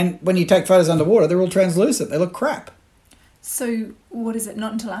 And when you take photos underwater, they're all translucent. They look crap. So what is it,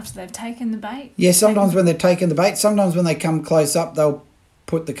 not until after they've taken the bait? Yeah, sometimes when they're taking the bait, sometimes when they come close up, they'll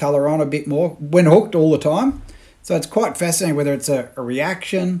put the colour on a bit more. When hooked all the time. So it's quite fascinating whether it's a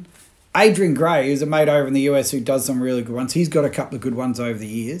reaction. Adrian Gray, who's a mate over in the US who does some really good ones. He's got a couple of good ones over the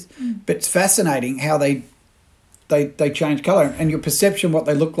years. But it's fascinating how they change colour. And your perception, what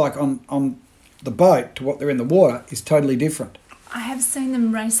they look like on the boat to what they're in the water is totally different. I have seen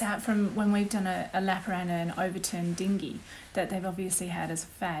them race out from when we've done a lap around an overturned dinghy that they've obviously had as a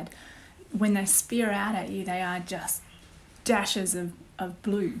fad. When they spear out at you, they are just dashes of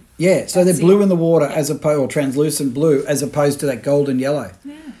blue. Yeah, so they're blue in the water as opposed, or translucent blue, as opposed to that golden yellow.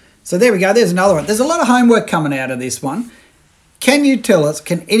 Yeah. So there we go, there's another one. There's a lot of homework coming out of this one. Can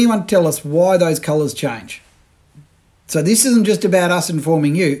anyone tell us why those colours change? So this isn't just about us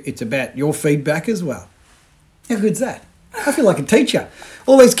informing you, it's about your feedback as well. How good's that? I feel like a teacher.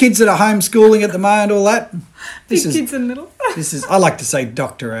 All these kids that are homeschooling at the moment, all that. Kids and little. I like to say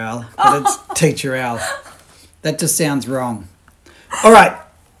Dr. Al, but it's Teacher Al. That just sounds wrong. All right.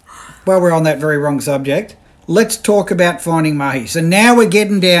 While we're on that very wrong subject, let's talk about finding mahi. So now we're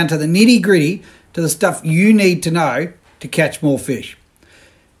getting down to the nitty gritty, to the stuff you need to know to catch more fish.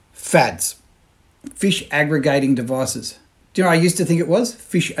 FADs, fish aggregating devices. Do you know what I used to think it was?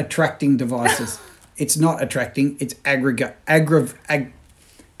 Fish attracting devices. It's not attracting, it's Aggravation,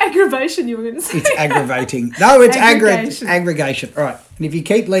 you were going to say. It's aggravating. No, it's Aggregation. aggregation. All right. And if you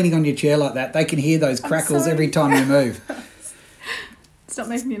keep leaning on your chair like that, they can hear those crackles sorry. every time you move. Stop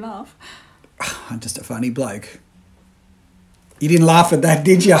making me laugh. I'm just a funny bloke. You didn't laugh at that,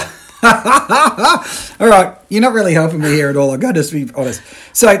 did you? All right. You're not really helping me here at all. I've got to be honest.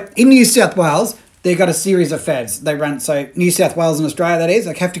 So in New South Wales, they've got a series of FADs. They run, so New South Wales and Australia, that is.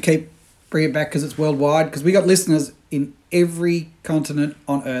 I have to bring it back because it's worldwide, because we got listeners in every continent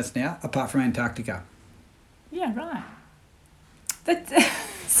on Earth now, apart from Antarctica. Yeah, right. That's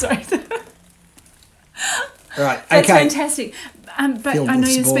sorry. All right. That's okay. fantastic. But Field I know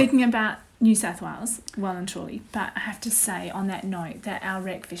of you're sport. speaking about New South Wales, well and truly. But I have to say on that note that our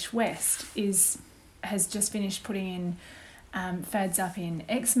Wreckfish West has just finished putting in FADs up in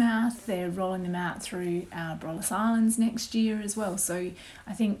Exmouth. They're rolling them out through our Brollis Islands next year as well. So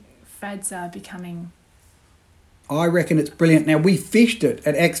I think FADs are becoming... I reckon it's brilliant. Now, we fished it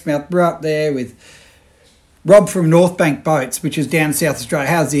at Exmouth. We're up there with Rob from North Bank Boats, which is down South Australia.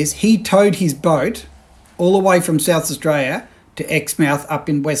 How's this? He towed his boat all the way from South Australia to Exmouth up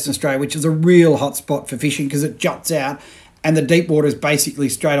in Western Australia, which is a real hot spot for fishing because it juts out and the deep water is basically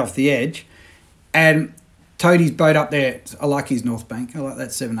straight off the edge. And towed his boat up there. I like his North Bank. I like that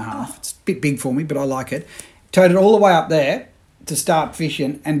 7.5. It's a bit big for me, but I like it. Towed it all the way up there to start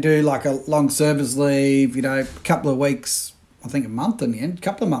fishing and do like a long service leave, a couple of weeks, I think a month in the end, a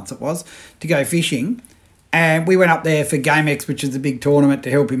couple of months it was, to go fishing. And we went up there for GameX, which is a big tournament, to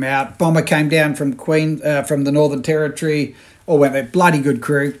help him out. Bomber came down from from the Northern Territory, all went there, bloody good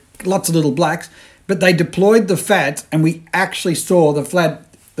crew, lots of little blacks. But they deployed the FADs and we actually saw the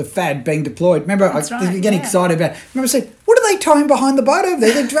FAD being deployed. Remember, I was getting excited about it. Remember I said, what are they towing behind the boat over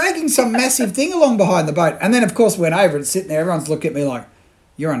there? They're dragging some massive thing along behind the boat. And then, of course, went over and sitting there. Everyone's looking at me like,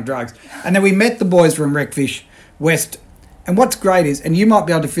 you're on drugs. And then we met the boys from Wreckfish West. And what's great is, and you might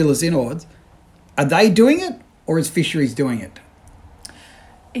be able to fill us in, Ords, are they doing it or is Fisheries doing it?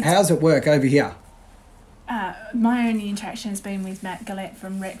 How does it work over here? My only interaction has been with Matt Gillette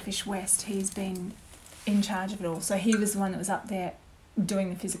from Wreckfish West. He's been in charge of it all. So he was the one that was up there doing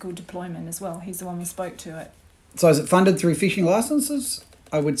the physical deployment as well. He's the one we spoke to it. So is it funded through fishing licences?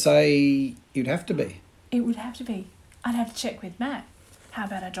 I would say you'd have to be. It would have to be. I'd have to check with Matt. How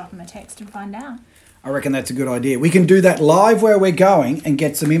about I drop him a text and find out? I reckon that's a good idea. We can do that live where we're going and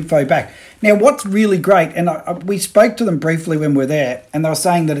get some info back. Now, what's really great, and we spoke to them briefly when we were there, and they were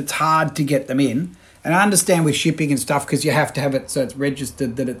saying that it's hard to get them in. And I understand with shipping and stuff because you have to have it so it's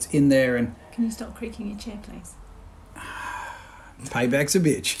registered that it's in there. And can you stop creaking your chair, please? Payback's a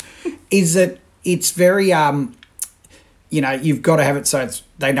bitch. Is that it's very, you've got to have it so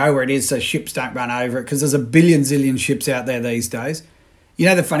they know where it is so ships don't run over it because there's a billion zillion ships out there these days. You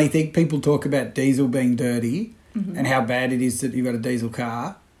know the funny thing, people talk about diesel being dirty and how bad it is that you've got a diesel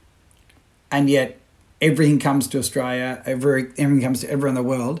car, and yet everything comes to Australia, everything comes to everywhere in the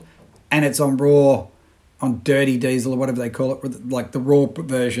world, and it's on dirty diesel or whatever they call it, like the raw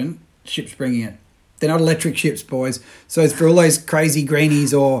version, ships bringing it. They're not electric ships, boys. So for all those crazy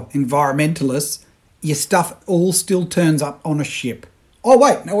greenies or environmentalists, your stuff all still turns up on a ship. Oh,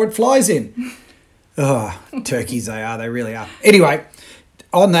 wait, no, it flies in. Oh, turkeys they are, they really are. Anyway,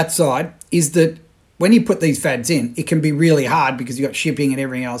 on that side is that when you put these FADs in, it can be really hard because you've got shipping and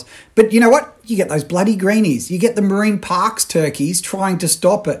everything else. But you know what? You get those bloody greenies. You get the marine parks turkeys trying to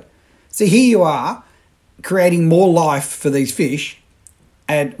stop it. So here you are creating more life for these fish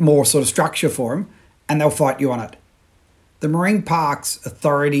and more sort of structure for them, and they'll fight you on it. The marine parks,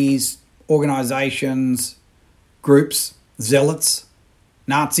 authorities, organisations, groups, zealots,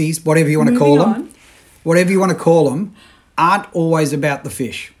 Nazis, whatever you want to call them, aren't always about the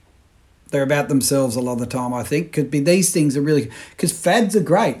fish. They're about themselves a lot of the time, I think. Could be these things are really... Because FADs are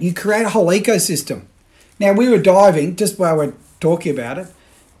great. You create a whole ecosystem. Now, we were diving, just while we're talking about it,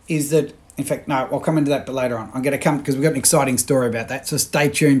 is that... In fact, no, I'll come into that but later on. I'm going to come... Because we've got an exciting story about that, so stay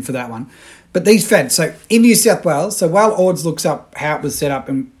tuned for that one. But these FADs, so in New South Wales, so while Ords looks up how it was set up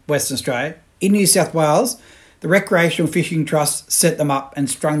in Western Australia, in New South Wales, the Recreational Fishing Trust set them up and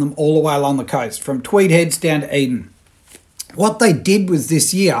strung them all the way along the coast, from Tweed Heads down to Eden. What they did was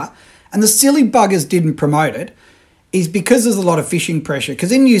this year... And the silly buggers didn't promote it, is because there's a lot of fishing pressure.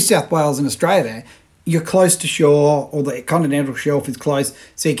 Because in New South Wales and Australia there, you're close to shore, or the continental shelf is close,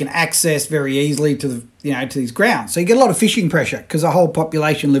 so you can access very easily to to these grounds. So you get a lot of fishing pressure because the whole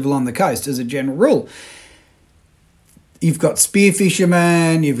population live along the coast as a general rule. You've got spear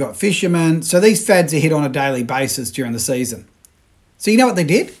fishermen, you've got fishermen. So these fads are hit on a daily basis during the season. So you know what they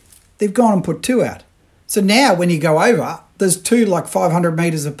did? They've gone and put 2 out. So now when you go over, there's 2 like 500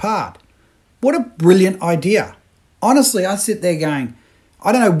 metres apart. What a brilliant idea. Honestly, I sit there going,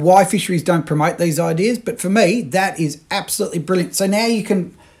 I don't know why fisheries don't promote these ideas, but for me, that is absolutely brilliant. So now you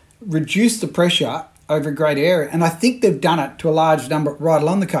can reduce the pressure over a great area. And I think they've done it to a large number right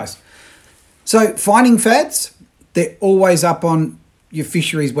along the coast. So finding fads, they're always up on your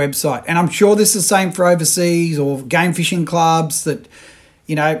fisheries website. And I'm sure this is the same for overseas or game fishing clubs that,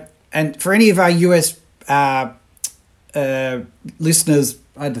 and for any of our US listeners,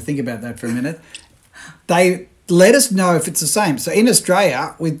 I had to think about that for a minute. They let us know if it's the same. So in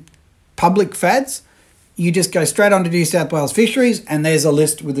Australia, with public fads, you just go straight onto New South Wales Fisheries and there's a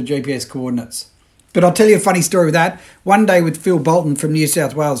list with the GPS coordinates. But I'll tell you a funny story with that. One day with Phil Bolton from New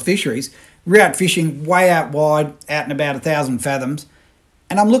South Wales Fisheries, we're out fishing way out wide, out and about 1,000 fathoms.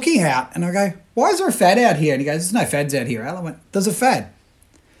 And I'm looking out and I go, why is there a fad out here? And he goes, there's no fads out here, Al. I went, there's a fad.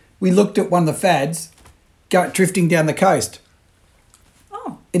 We looked at one of the fads drifting down the coast.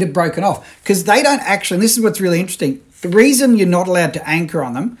 Oh. It had broken off. Because they don't actually, and this is what's really interesting, the reason you're not allowed to anchor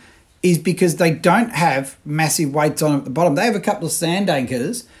on them is because they don't have massive weights on them at the bottom. They have a couple of sand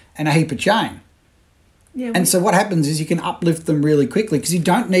anchors and a heap of chain. Yeah, and so what happens is you can uplift them really quickly because you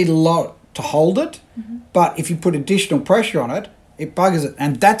don't need a lot to hold it. Mm-hmm. But if you put additional pressure on it, it buggers it.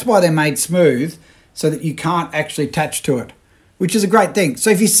 And that's why they're made smooth so that you can't actually attach to it, which is a great thing. So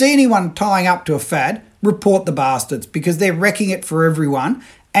if you see anyone tying up to a fad, report the bastards because they're wrecking it for everyone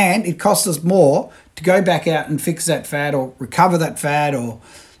and it costs us more to go back out and fix that fad or recover that fad or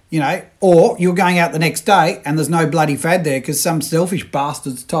you're going out the next day and there's no bloody fad there because some selfish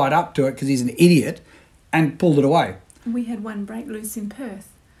bastard's tied up to it because he's an idiot and pulled it away. We had one break loose in Perth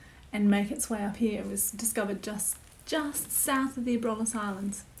and make its way up here. It was discovered just south of the Abrolhos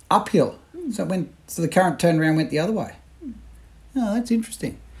Islands. Uphill. So the current turnaround went the other way. Oh, that's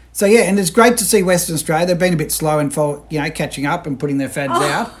interesting. So yeah, and it's great to see Western Australia. They've been a bit slow in catching up and putting their fads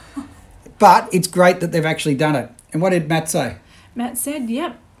out. But it's great that they've actually done it. And what did Matt say? Matt said,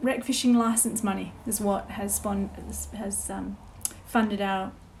 yep, rec fishing licence money is what has funded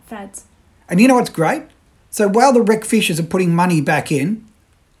our fads. And you know what's great? So while the rec fishers are putting money back in,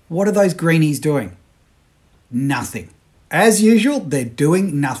 what are those greenies doing? Nothing. As usual, they're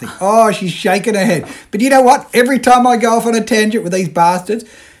doing nothing. Oh, she's shaking her head. But you know what? Every time I go off on a tangent with these bastards,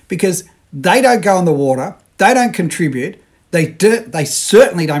 because they don't go in the water, they don't contribute, they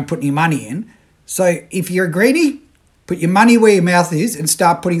certainly don't put any money in. So if you're a greenie, put your money where your mouth is and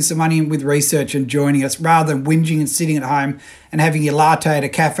start putting some money in with research and joining us rather than whinging and sitting at home and having your latte at a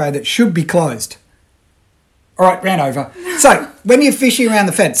cafe that should be closed. All right, ran over. So when you're fishing around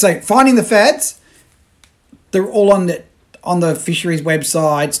the fads, so finding the fads, they're all on the fisheries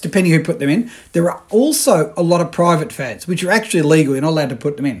websites, depending who put them in. There are also a lot of private fads, which are actually illegal. You're not allowed to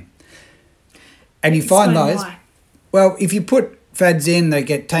put them in. And you find those. Why? Well, if you put fads in, they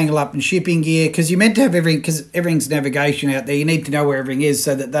get tangled up in shipping gear because you're meant to have everything, because everything's navigation out there. You need to know where everything is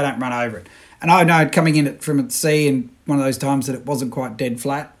so that they don't run over it. And I know coming in from at sea and one of those times that it wasn't quite dead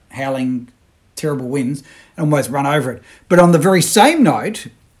flat, howling, terrible winds, and almost run over it. But on the very same note,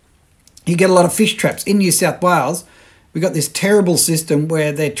 you get a lot of fish traps. In New South Wales, we've got this terrible system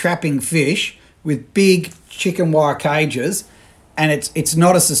where they're trapping fish with big chicken wire cages, and it's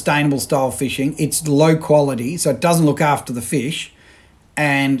not a sustainable style of fishing. It's low quality, so it doesn't look after the fish,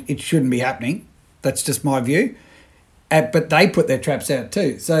 and it shouldn't be happening. That's just my view. But they put their traps out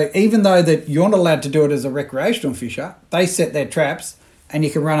too. So even though that you're not allowed to do it as a recreational fisher, they set their traps and you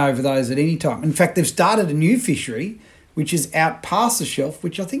can run over those at any time. In fact, they've started a new fishery, which is out past the shelf,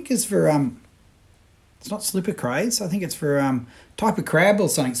 which I think is for... it's not slipper crays. I think it's for type of crab or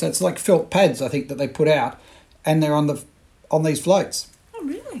something. So it's like felt pads, I think, that they put out, and they're on these floats. Oh,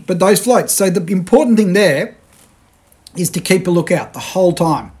 really? But those floats. So the important thing there is to keep a lookout the whole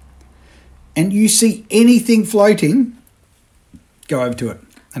time. And you see anything floating, go over to it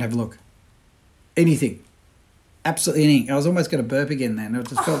and have a look. Anything. Absolutely anything. I was almost going to burp again then. It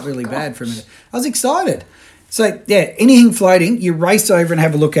just felt really bad for a minute. I was excited. So, yeah, anything floating, you race over and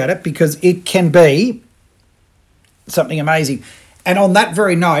have a look at it because it can be something amazing. And on that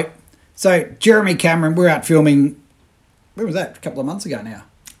very note, so Jeremy Cameron, we're out filming, where was that? A couple of months ago now.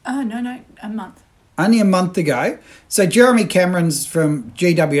 Oh, no, a month. Only a month ago. So Jeremy Cameron's from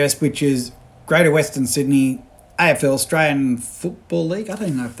GWS, which is Greater Western Sydney AFL, Australian Football League. I don't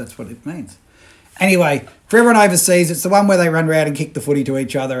even know if that's what it means. Anyway, for everyone overseas, it's the one where they run around and kick the footy to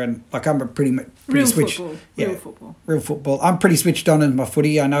each other, and like I'm a pretty Real switched. football. Yeah, Real football. real football. I'm pretty switched on in my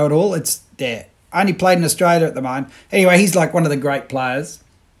footy. I know it all. It's there. I only played in Australia at the moment. Anyway, he's like one of the great players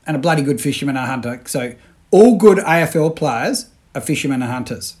and a bloody good fisherman and hunter. So all good AFL players are fishermen and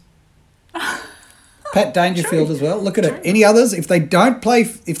hunters. Pat Dangerfield as well. Look at it. Any others? If they don't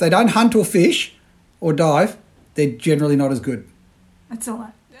hunt or fish or dive, they're generally not as good. That's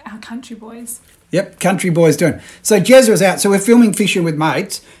all our country boys. Yep, country boys doing. So Jez was out. So we're filming fishing with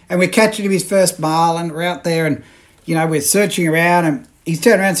mates, and we're catching him his first marlin. We're out there, and we're searching around, and he's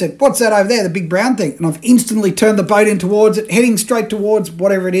turned around and said, "What's that over there? The big brown thing?" And I've instantly turned the boat in towards it, heading straight towards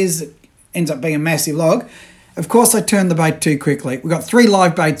whatever it is that ends up being a massive log. Of course, I turned the boat too quickly. We've got 3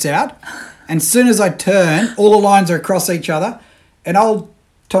 live baits out, and as soon as I turn, all the lines are across each other, and old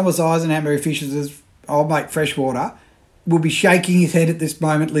Thomas Eisenhammer, who fishes his old mate freshwater, will be shaking his head at this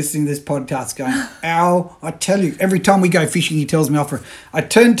moment listening to this podcast going, "Ow, I tell you, every time we go fishing, he tells me off for I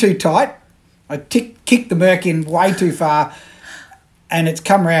turned too tight, I kicked the Merc in way too far, and it's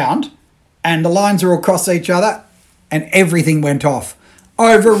come round, and the lines are all across each other, and everything went off.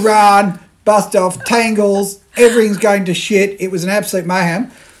 Overrun, bust off, tangles, everything's going to shit. It was an absolute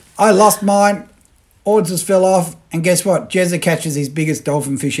mayhem. I lost mine, orders fell off, and guess what? Jezza catches his biggest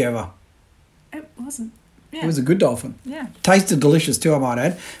dolphin fish ever. It wasn't. Yeah. It was a good dolphin. Yeah. Tasted delicious too, I might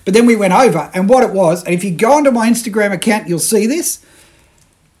add. But then we went over, and what it was, and if you go onto my Instagram account, you'll see this.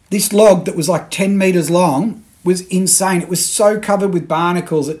 This log that was like 10 metres long was insane. It was so covered with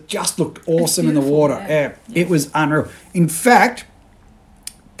barnacles. It just looked awesome in the water. Yeah. It was unreal. In fact,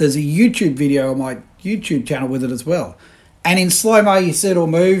 there's a YouTube video on my YouTube channel with it as well. And in slow-mo, you see it all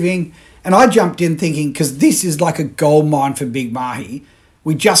moving. And I jumped in thinking, because this is like a gold mine for big mahi.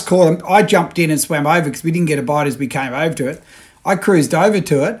 We just caught them. I jumped in and swam over because we didn't get a bite as we came over to it. I cruised over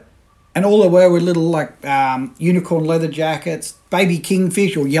to it, and all there were little like unicorn leather jackets, baby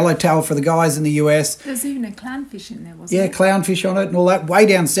kingfish or yellowtail for the guys in the US. There's even a clownfish in there, wasn't there? Yeah, clownfish on it and all that, way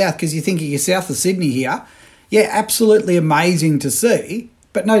down south, because you think you're south of Sydney here. Yeah, absolutely amazing to see,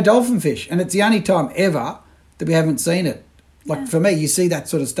 but no dolphin fish. And it's the only time ever that we haven't seen it. Like for me, you see that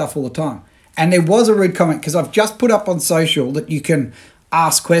sort of stuff all the time. And there was a rude comment, because I've just put up on social that you can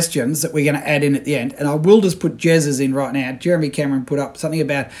ask questions that we're going to add in at the end. And I will just put Jez's in right now. Jeremy Cameron put up something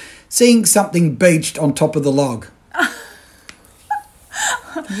about seeing something beached on top of the log.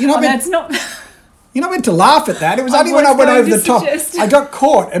 That's not... You're not meant to laugh at that. It was only when I went over the top. I got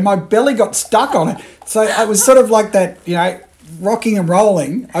caught and my belly got stuck on it. So I was sort of like that, rocking and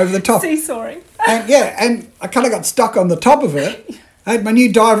rolling over the top. Seesawing. And I kind of got stuck on the top of it. I had my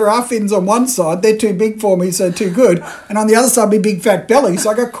new diver R fins on one side. They're too big for me, so too good. And on the other side, my big fat belly.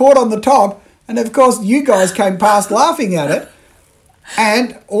 So I got caught on the top. And of course, you guys came past laughing at it.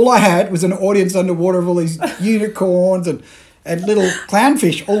 And all I had was an audience underwater of all these unicorns and little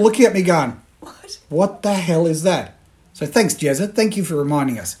clownfish all looking at me going, what the hell is that? So thanks, Jezza. Thank you for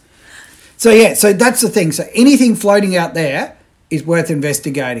reminding us. So that's the thing. So anything floating out there is worth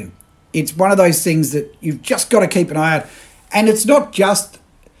investigating. It's one of those things that you've just got to keep an eye out. And it's not just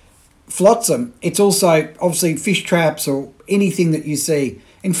flotsam. It's also, obviously, fish traps or anything that you see.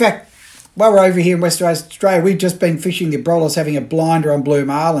 In fact, while we're over here in Western Australia, we've just been fishing the Abrolhos, having a blinder on blue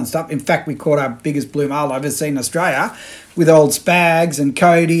marlin and stuff. In fact, we caught our biggest blue marlin I've ever seen in Australia with old Spags and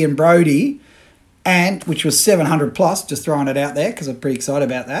Cody and Brody, and which was 700 plus, just throwing it out there because I'm pretty excited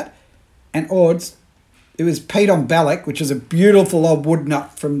about that. And odds, it was Pete on Ballock, which is a beautiful old wood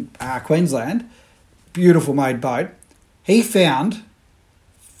nut from Queensland. Beautiful made boat. He found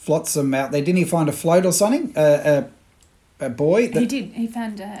flotsam out there. Didn't he find a float or something? A buoy? He did. He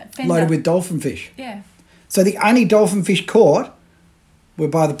found a fender. Loaded with dolphin fish. Yeah. So the only dolphin fish caught were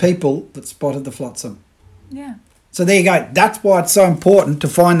by the people that spotted the flotsam. Yeah. So there you go. That's why it's so important to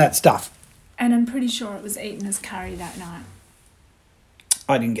find that stuff. And I'm pretty sure it was eaten as curry that night.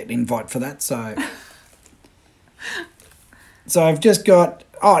 I didn't get an invite for that, so... So I've just got...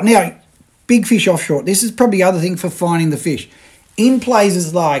 now... Big fish offshore. This is probably the other thing for finding the fish. In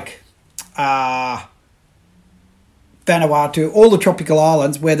places like Vanuatu, all the tropical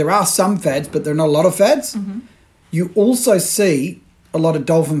islands where there are some fads, but there are not a lot of fads, you also see a lot of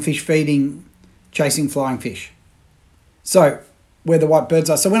dolphin fish feeding, chasing flying fish. So where the white birds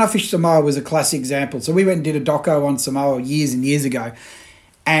are. So when I fished Samoa was a classic example. So we went and did a doco on Samoa years and years ago.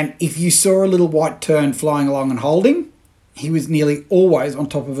 And if you saw a little white tern flying along and holding, he was nearly always on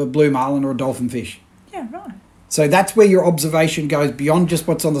top of a blue marlin or a dolphin fish. Yeah, right. So that's where your observation goes beyond just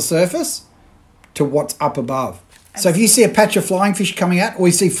what's on the surface to what's up above. Absolutely. So if you see a patch of flying fish coming out, or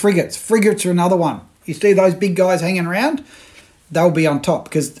you see frigates are another one. You see those big guys hanging around, they'll be on top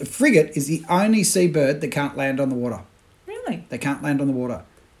because the frigate is the only seabird that can't land on the water. Really? They can't land on the water.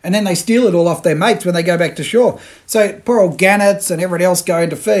 And then they steal it all off their mates when they go back to shore. So poor old gannets and everyone else go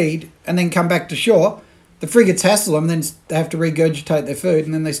in to feed and then come back to shore. The frigates hassle them, then they have to regurgitate their food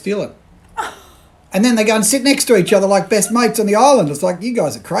and then they steal it. And then they go and sit next to each other like best mates on the island. It's like, you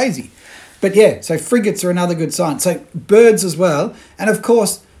guys are crazy. But yeah, so frigates are another good sign. So birds as well. And of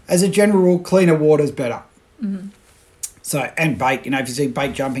course, as a general rule, cleaner water's better. Mm-hmm. So, and bait, if you see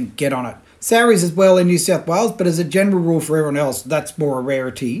bait jumping, get on it. Sowies as well in New South Wales, but as a general rule for everyone else, that's more a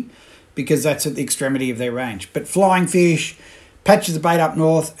rarity because that's at the extremity of their range. But flying fish, patches of bait up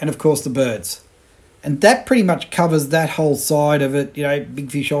north, and of course the birds. And that pretty much covers that whole side of it,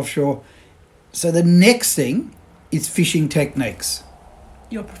 big fish offshore. So the next thing is fishing techniques.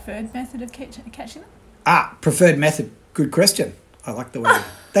 Your preferred method of catching them? Preferred method. Good question. I like the way.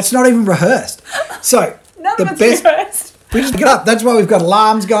 That's not even rehearsed. So None of it's rehearsed. We just pick it up. That's why we've got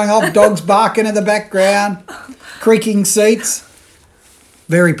alarms going off, dogs barking in the background, creaking seats.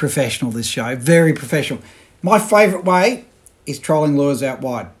 Very professional, this show. Very professional. My favourite way is trolling lures out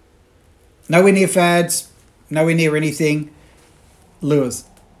wide. Nowhere near fads, nowhere near anything. Lures.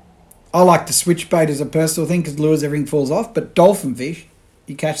 I like to switch bait as a personal thing because lures, everything falls off. But dolphin fish,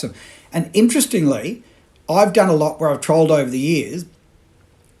 you catch them. And interestingly, I've done a lot where I've trolled over the years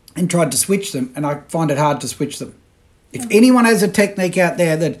and tried to switch them, and I find it hard to switch them. If anyone has a technique out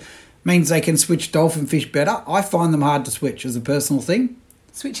there that means they can switch dolphin fish better, I find them hard to switch as a personal thing.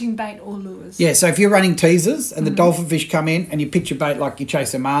 Switching bait or lures? Yeah, so if you're running teasers and the dolphin fish come in and you pitch a bait like you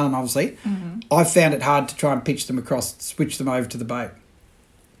chase a marlin, obviously, I've found it hard to try and pitch them across, switch them over to the bait.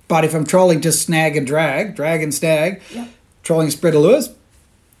 But if I'm trolling just snag and drag and snag, trolling spread of lures,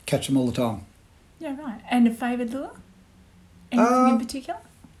 catch them all the time. Yeah, right. And a favoured lure? Anything in particular?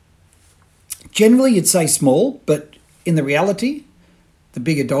 Generally, you'd say small, but in the reality, the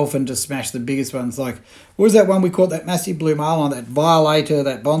bigger dolphin just smash the biggest ones. Like, what was that one we caught, that massive blue marlin, that violator,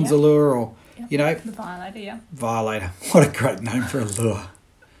 that bonza lure, or, The violator, yeah. Violator. What a great name for a lure.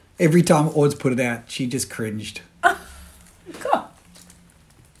 Every time Ords put it out, she just cringed. God.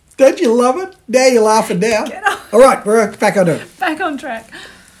 Don't you love it? Now you're laughing now. Get off. All right, we're back on it. Back on track.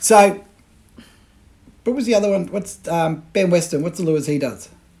 So, what was the other one? What's Ben Weston? What's the lures he does?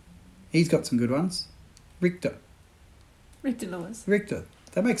 He's got some good ones. Richter. Lures. Richter.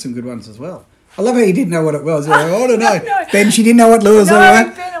 They make some good ones as well. I love how you didn't know what it was. I don't know. No. Ben, she didn't know what lures they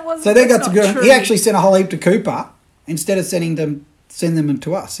were. Ben, it wasn't. So they got some good True. ones. He actually sent a whole heap to Cooper. Instead of send them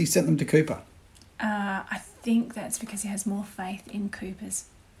to us, he sent them to Cooper. I think that's because he has more faith in Cooper's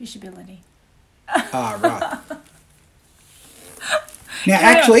fishability. Right. Now,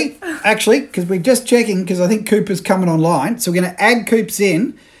 actually, because we're just checking, because I think Cooper's coming online, so we're going to add Coops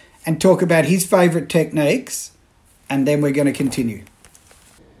in and talk about his favourite techniques, and then we're going to continue.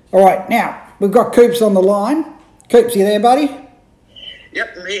 All right, now, we've got Coops on the line. Coops, you there, buddy?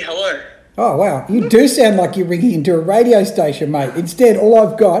 Yep, me, hello. Oh, wow. You do sound like you're ringing into a radio station, mate. Instead, all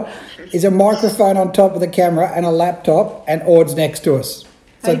I've got is a microphone on top of the camera and a laptop and Ord's next to us.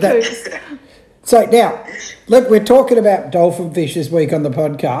 So So now, look, we're talking about dolphin fish this week on the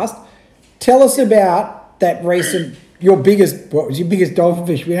podcast. Tell us about that recent, what was your biggest dolphin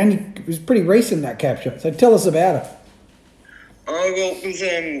fish? It was pretty recent, that capture. So tell us about it. Oh, well, it was,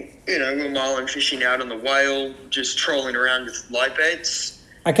 we were marlin fishing out on the Whale, just trolling around with light baits.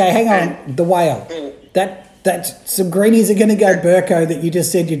 Okay, hang on. The Whale. Oh. That's some greenies are going to go Burko that you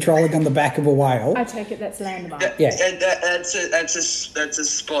just said you're trolling on the back of a whale. I take it that's landmark. That's a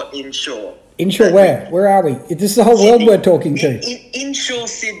spot inshore. Inshore where? Where are we? This is the whole world we're talking to. Inshore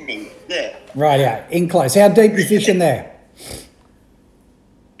Sydney, yeah. Right, yeah. In close. How deep you fishing there?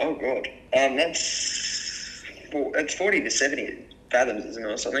 Oh, God. It's 40 to 70 fathoms, isn't it,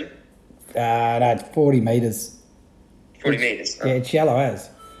 or something? No, it's 40 metres. 40 metres. Oh. Yeah, it's shallow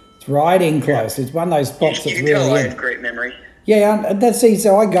as. It's right in close. It's one of those spots You that's can tell I really have in. great memory. Yeah,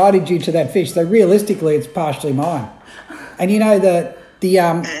 so I guided you to that fish. So realistically, it's partially mine. And you know the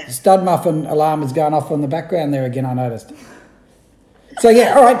stud muffin alarm is going off on the background there again, I noticed. So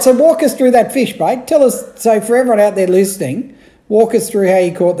yeah, all right, so walk us through that fish, mate. Tell us, so for everyone out there listening, walk us through how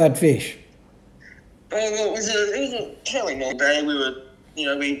you caught that fish. Oh, well, it was a fairly normal day.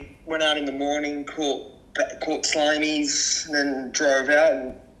 We went out in the morning, caught slimies, and then drove out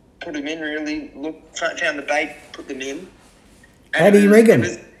and put them in, found the bait, put them in. How do you rig them?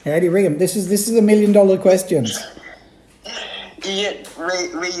 This is $1 million questions. Yeah,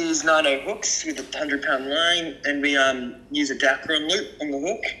 we use 9-0 hooks with a 100-pound line, and we use a Dacron loop on the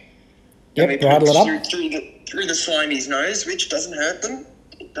hook. Yep, and we bridle it up. through the slimy's nose, which doesn't hurt them.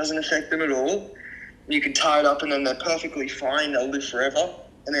 It doesn't affect them at all. You can tie it up, and then they're perfectly fine. They'll live forever.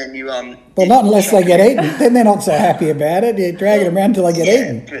 And then you Well, not unless they get eaten. Then they're not so happy about it. You drag them around until they get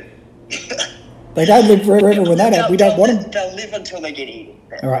eaten. But They don't live forever when that happens. We don't want them. They'll live until they get eaten.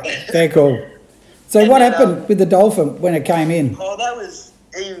 All right, very cool. So And what then, happened with the dolphin when it came in? Oh, that was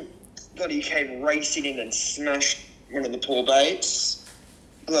he came racing in and smashed one of the poor baits.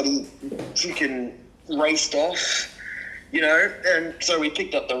 Bloody freaking raced off, And so we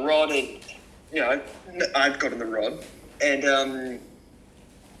picked up the rod, and I've got on the rod, and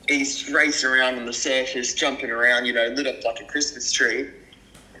he's racing around on the surface, jumping around, lit up like a Christmas tree,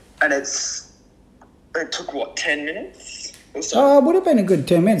 and it took 10 minutes or so. Oh, it would have been a good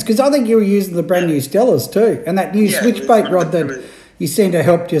 10 minutes because I think you were using the brand new Stellas too, and that new switch bait rod that you seem to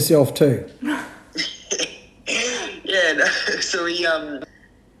help yourself too. So we,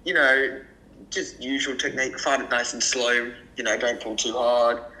 just usual technique, find it nice and slow, don't pull too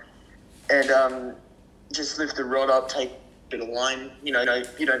hard, and just lift the rod up, take a bit of line, you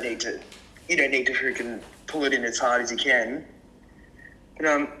don't need to freaking pull it in as hard as you can.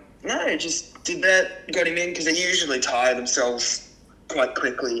 But no, just did that, got him in, because they usually tire themselves quite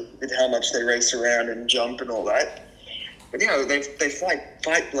quickly with how much they race around and jump and all that. But they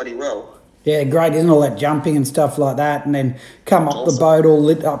fight bloody well. Yeah, great, isn't all that jumping and stuff like that, and then come up the boat all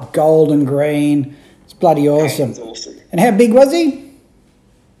lit up gold and green. It's bloody awesome. It's awesome. And how big was he?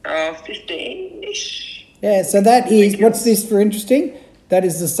 15-ish. Yeah, so that is, what's this for interesting? That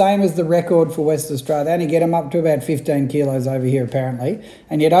is the same as the record for West Australia. They only get them up to about 15 kilos over here apparently,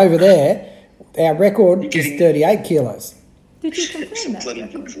 and yet over there, our record is 38 kilos. Did you confirm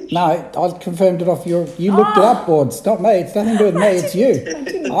that? No, I confirmed it off you looked it up, Ords. Not me. It's nothing to do with me. It's you.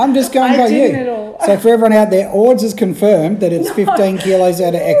 I'm just going by you. At all. So for everyone out there, Ords has confirmed that it's 15 kilos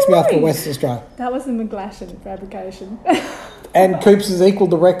out of Exmouth for West Australia. That was the McGlashan fabrication. And Coops has equalled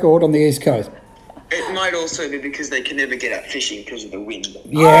the record on the East Coast. It might also be because they can never get out fishing because of the wind.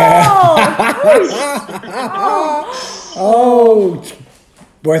 Yeah. Oh,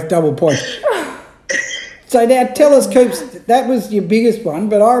 Worth double points. So now tell us, Coops, that was your biggest one,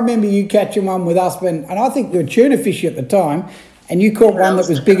 but I remember you catching one with us and I think you were tuna fishing at the time, and you caught one that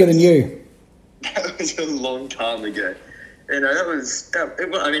was bigger than you. That was a long time ago.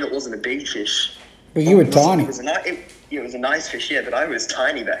 It wasn't a big fish. But you were tiny. It was a nice fish, yeah, but I was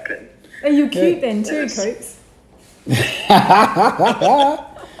tiny back then. Are you cute then too, Coops?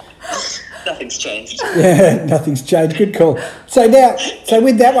 Nothing's changed. Yeah, nothing's changed. Good call. So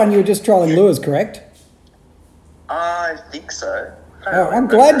with that one, you were just trialling lures, correct? I think so. I'm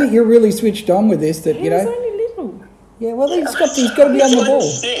glad that you're really switched on with this. That He was only little. Yeah, well, he's got to be on the ball.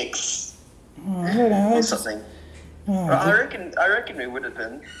 6. Oh, I don't know. Or something. I reckon we would have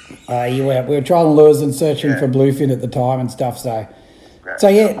been. We were trialing lures and searching for bluefin at the time and stuff. So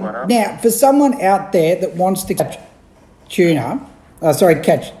now for someone out there that wants to catch tuna,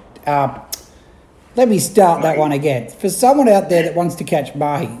 let me start that one again. For someone out there that wants to catch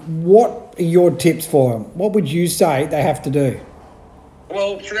mahi, what are your tips for them? What would you say they have to do?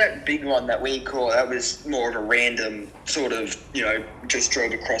 Well, for that big one that we caught, that was more of a random sort of, just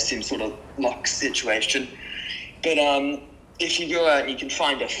drove across him sort of luck situation. But if you go out and you can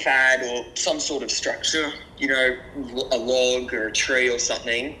find a fad or some sort of structure, a log or a tree or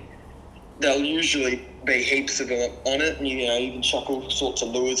something, there'll usually be heaps of them on it, and you can chuck all sorts of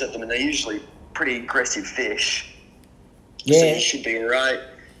lures at them, and they're usually pretty aggressive fish. Yeah. So you should be all right.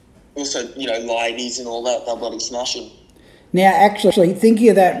 Also, liveys and all that, they'll bloody smash them. Now, actually, thinking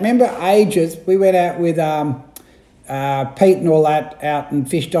of that, remember ages, we went out with Pete and all that out and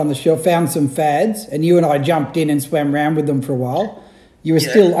fished on the shore, found some fads, and you and I jumped in and swam around with them for a while. You were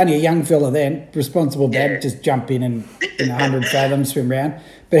still only a young fella then, responsible dad, just jump in and 100 fathoms, swim around.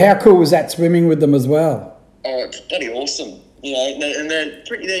 But how cool was that swimming with them as well? Oh, it's bloody awesome. And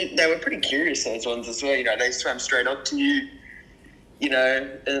they were pretty curious, those ones as well. They swam straight up to you,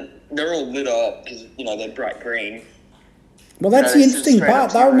 and they're all lit up because, they're bright green. Well, that's the interesting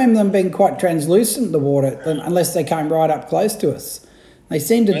part. I remember them being quite translucent in the water, unless they came right up close to us. They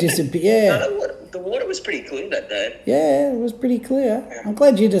seemed to disappear. Yeah. No, the water was pretty clear that day. Yeah, it was pretty clear. Yeah. I'm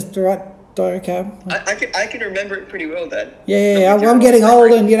glad you just okay. I can remember it pretty well then. Yeah, I'm getting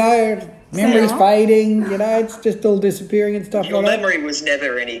old and, memory's fading, it's just all disappearing and stuff Your like that. Your memory was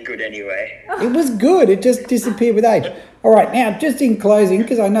never any good anyway. It was good. It just disappeared with age. All right, now, just in closing,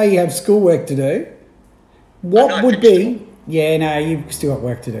 because I know you have schoolwork to do, what would be... Yeah, no, you've still got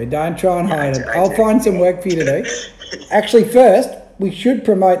work to do. Don't try and hide it. I'll find some work for you to do. Actually, first, we should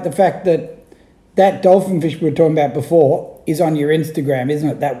promote the fact that dolphin fish we were talking about before is on your Instagram,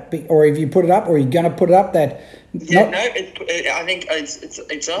 isn't it? Or if you put it up, or are you going to put it up? I think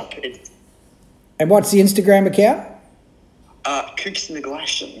it's up. And what's the Instagram account? Cooks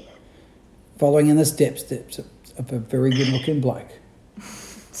McGlashan. Following in the steps of a very good-looking bloke.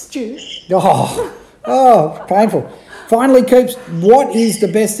 Stu. Oh, painful. Finally, Coops, what is the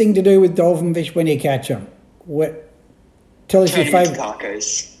best thing to do with dolphin fish when you catch them? Tell us your favourite.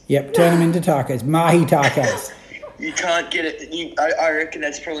 Tacos. Yep, turn them into tacos. Mahi tacos. You can't get it. I reckon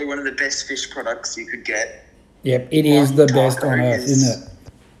that's probably one of the best fish products you could get. Yep, it is the best on earth, isn't it?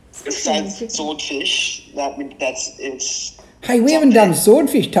 Besides swordfish, it's. Hey, we haven't done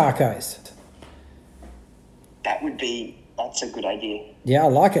swordfish tacos. That's a good idea. Yeah, I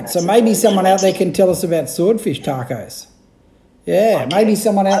like it. So maybe someone out there can tell us about swordfish tacos. Yeah, maybe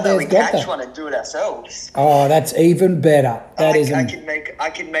someone out there's got that. We catch one and do it ourselves. Oh, that's even better. I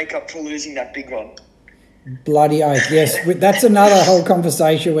can make up for losing that big one. Bloody oath, yes. That's another whole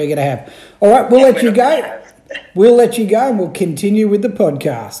conversation we're going to have. All right, we'll let you go. We'll let you go and we'll continue with the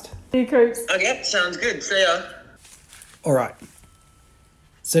podcast. See you, Coops. Okay, sounds good. See ya. All right.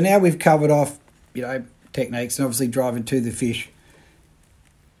 So now we've covered off, techniques and obviously driving to the fish.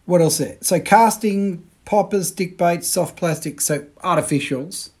 What else there? So casting, poppers, stick baits, soft plastics, so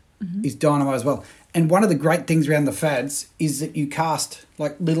artificials is dynamo as well. And one of the great things around the fads is that you cast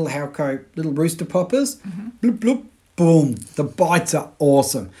like little Halco, little rooster poppers, bloop, bloop, boom. The bites are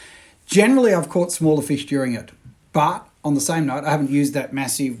awesome. Generally, I've caught smaller fish during it. But on the same note, I haven't used that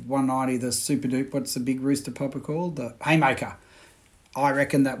massive 190, the super dupe, what's the big rooster popper called? The Haymaker. I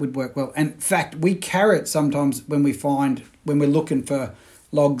reckon that would work well. And in fact, we carry it sometimes when we're looking for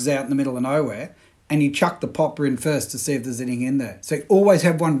logs out in the middle of nowhere, and you chuck the popper in first to see if there's anything in there. So you always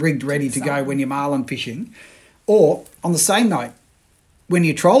have one rigged ready to go when you're marlin fishing. Or, on the same note, when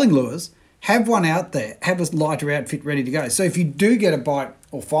you're trolling lures, have one out there, have a lighter outfit ready to go. So if you do get a bite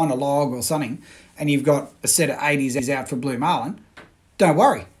or find a log or something, and you've got a set of 80s out for blue marlin, don't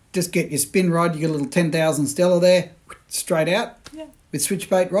worry. Just get your spin rod, you get a little 10,000 Stella there, straight out. Yeah. With switch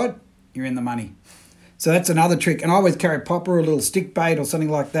bait rod, you're in the money. So that's another trick. And I always carry a popper or a little stick bait or something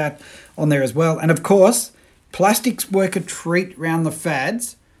like that on there as well. And of course, plastics work a treat around the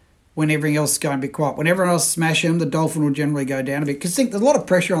fads when everything else is going a bit quiet. When everyone else smash them, the dolphin will generally go down a bit. Because think there's a lot of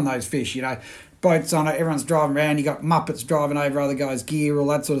pressure on those fish, boats on it, everyone's driving around, you got muppets driving over other guys' gear, all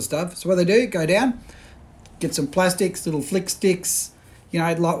that sort of stuff. So what they do, go down, get some plastics, little flick sticks,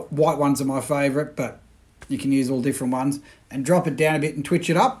 white ones are my favourite, but you can use all different ones, and drop it down a bit and twitch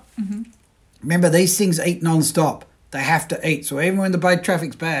it up. Mm-hmm. Remember, these things eat non-stop. They have to eat. So even when the boat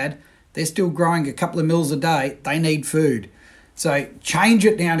traffic's bad, they're still growing a couple of mils a day. They need food. So change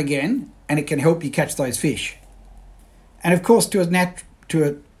it now and again, and it can help you catch those fish. And of course, to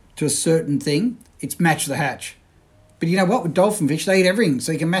a certain thing, it's match the hatch. But you know what? With dolphin fish, they eat everything,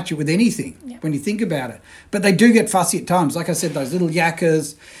 so you can match it with anything when you think about it. But they do get fussy at times. Like I said, those little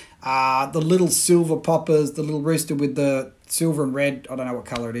yakkers, the little silver poppers, the little rooster with the silver and red, I don't know what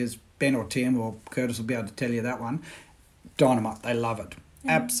colour it is, Ben or Tim or Curtis will be able to tell you that one. Dynamite, they love it.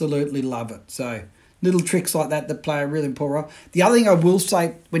 Absolutely love it. So little tricks like that play a really important role. The other thing I will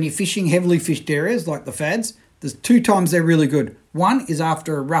say, when you're fishing heavily fished areas like the fads, there's 2 times they're really good. One is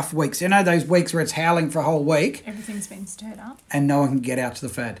after a rough week. So those weeks where it's howling for a whole week. Everything's been stirred up. And no one can get out to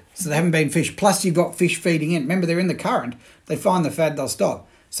the fad. So they haven't been fished. Plus you've got fish feeding in. Remember, they're in the current. They find the fad, they'll stop.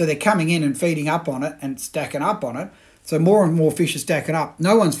 So they're coming in and feeding up on it and stacking up on it. So more and more fish are stacking up.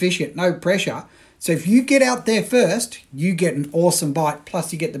 No one's fishing it, no pressure. So if you get out there first, you get an awesome bite,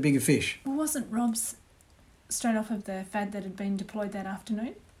 plus you get the bigger fish. Well, wasn't Rob's straight off of the fad that had been deployed that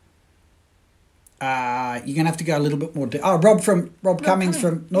afternoon? You're going to have to go a little bit more. Rob Cummings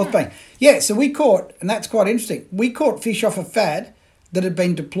from North Bank. Yeah, so we caught, and that's quite interesting, we caught fish off a fad that had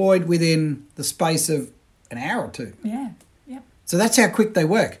been deployed within the space of an hour or 2. Yeah, yep. So that's how quick they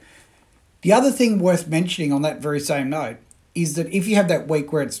work. The other thing worth mentioning on that very same note is that if you have that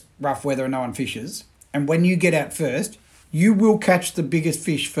week where it's rough weather and no one fishes, and when you get out first, you will catch the biggest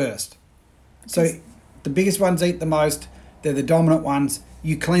fish first. So the biggest ones eat the most. They're the dominant ones.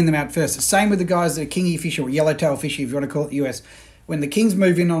 You clean them out first. The same with the guys that are kingy fish or yellowtail fishy, if you want to call it US. When the kings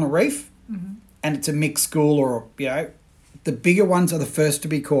move in on a reef and it's a mixed school or, the bigger ones are the first to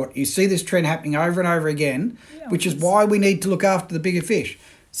be caught. You see this trend happening over and over again, which is why we need to look after the bigger fish.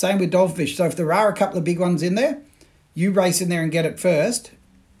 Same with dolphin fish. So if there are a couple of big ones in there, you race in there and get it first,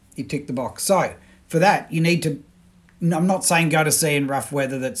 you tick the box. So for that, you need to, I'm not saying go to sea in rough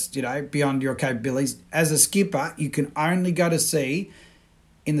weather that's, beyond your capabilities. As a skipper, you can only go to sea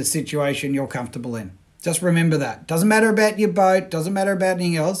in the situation you're comfortable in. Just remember that. Doesn't matter about your boat, doesn't matter about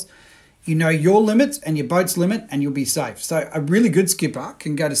anything else. You know your limits and your boat's limit and you'll be safe. So a really good skipper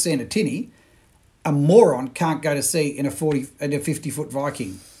can go to sea in a tinny. A moron can't go to sea in a 50-foot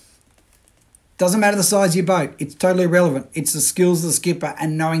Viking. Doesn't matter the size of your boat. It's totally irrelevant. It's the skills of the skipper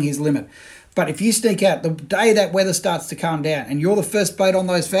and knowing his limit. But if you sneak out, the day that weather starts to calm down and you're the first boat on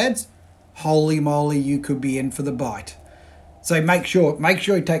those fads, holy moly, you could be in for the bite. So make sure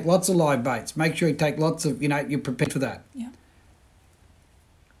you take lots of live baits. Make sure you take lots of, you're prepared for that. Yeah.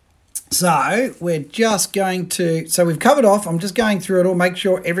 So we're just going to, so we've covered off. I'm just going through it all, make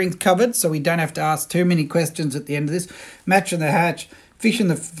sure everything's covered so we don't have to ask too many questions at the end of this. Matching the hatch, fishing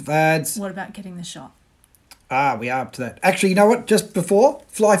the fads. What about getting the shot? We are up to that. Actually, you know what? Just before,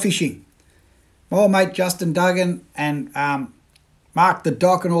 fly fishing. My old mate Justin Duggan and Mark the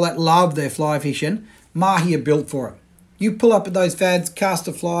Doc and all that love their fly fishing. Mahi are built for it. You pull up at those fads, cast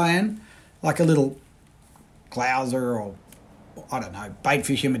a fly in, like a little clouser or, I don't know, bait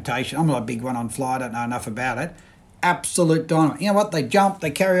fish imitation. I'm not a big one on fly, I don't know enough about it. Absolute dynamite. You know what? They jump, they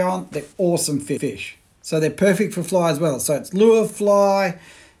carry on, they're awesome fish. So they're perfect for fly as well. So it's lure, fly,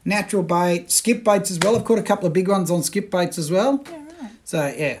 natural bait, skip baits as well. I've caught a couple of big ones on skip baits as well. Yeah, right.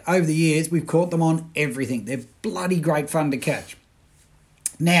 So, yeah, over the years, we've caught them on everything. They're bloody great fun to catch.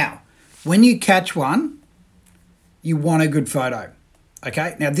 Now, when you catch one, you want a good photo.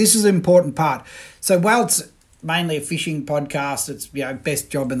 Okay? Now, this is an important part. So, while it's mainly a fishing podcast, it's, best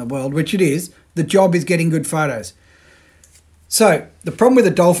job in the world, which it is, the job is getting good photos. So, the problem with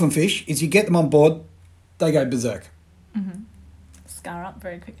a dolphin fish is you get them on board, they go berserk. Mm-hmm. Scar up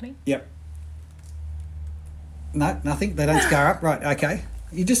very quickly. Yep. No, nothing. They don't scar up. Right, okay.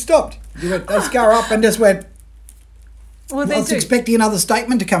 You just stopped. They scar up and just went... Well, I was expecting another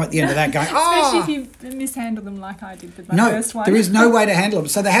statement to come at the end of that going, Especially if you mishandle them like I did with my first one. There is no way to handle them.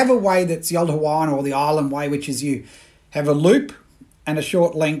 So they have a way that's the old Hawaiian or the island way, which is you have a loop and a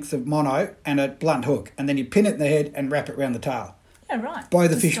short length of mono and a blunt hook, and then you pin it in the head and wrap it around the tail. Yeah, right. Blow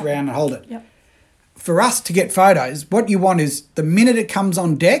the fish around and hold it. Yep. For us to get photos, what you want is the minute it comes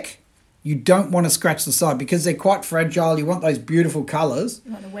on deck, you don't want to scratch the side because they're quite fragile. You want those beautiful colours.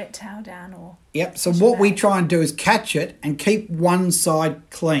 You want a wet towel down or... Yep, so what we try and do is catch it and keep one side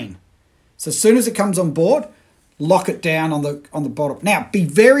clean. So as soon as it comes on board, lock it down on the bottom. Now, be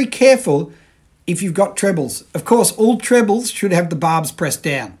very careful if you've got trebles. Of course, all trebles should have the barbs pressed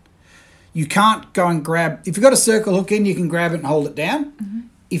down. You can't go and grab... If you've got a circle hook in, you can grab it and hold it down. Mm-hmm.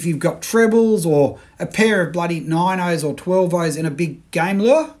 If you've got trebles or a pair of bloody 9-0s or 12-0s in a big game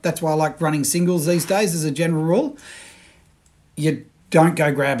lure, that's why I like running singles these days as a general rule, you don't go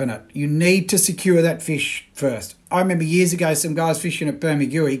grabbing it. You need to secure that fish first. I remember years ago some guys fishing at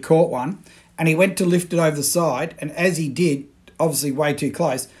Bermagui caught one and he went to lift it over the side, and as he did, obviously way too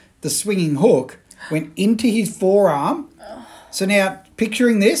close, the swinging hook went into his forearm. So now,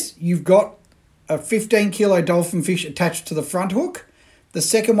 picturing this, you've got a 15-kilo dolphin fish attached to the front hook. The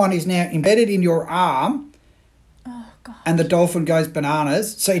second one is now embedded in your arm. Oh, God. And the dolphin goes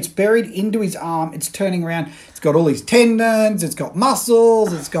bananas. So it's buried into his arm. It's turning around. It's got all these tendons. It's got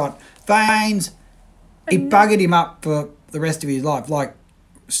muscles. It's got veins. It buggered him up for the rest of his life. Like,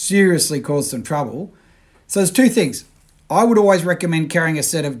 seriously caused some trouble. So there's two things. I would always recommend carrying a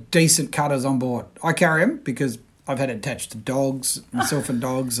set of decent cutters on board. I carry them because I've had it attached to dogs, myself and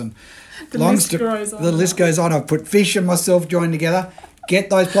dogs. And the list goes on. I've put fish and myself joined together.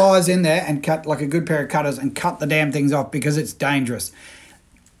 Get those pliers in there and cut like a good pair of cutters and cut the damn things off because it's dangerous.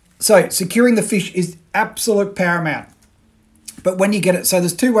 So securing the fish is absolute paramount. But when you get it, so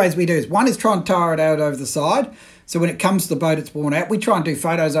there's two ways we do this. One is try and tire it out over the side. So when it comes to the boat, it's worn out. We try and do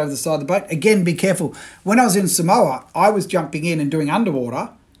photos over the side of the boat. Again, be careful. When I was in Samoa, I was jumping in and doing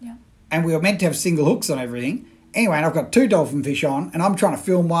underwater. Yeah. And we were meant to have single hooks on everything. Anyway, and I've got two dolphin fish on and I'm trying to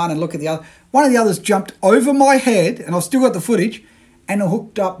film one and look at the other. One of the others jumped over my head and I've still got the footage and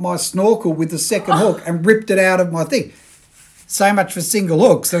hooked up my snorkel with the second hook and ripped it out of my thing. So much for single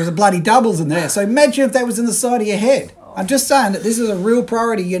hooks. There was a bloody doubles in there. So imagine if that was in the side of your head. I'm just saying that this is a real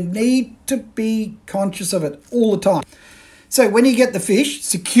priority. You need to be conscious of it all the time. So when you get the fish,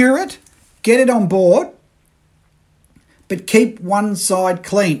 secure it, get it on board, but keep one side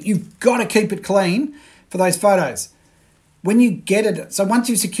clean. You've got to keep it clean for those photos. When you get it, so once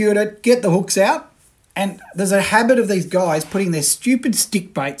you've secured it, get the hooks out. And there's a habit of these guys putting their stupid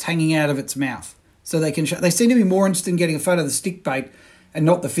stick baits hanging out of its mouth. So they can show, they seem to be more interested in getting a photo of the stick bait and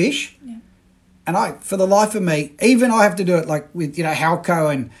not the fish. Yeah. And for the life of me, even I have to do it like with, Halco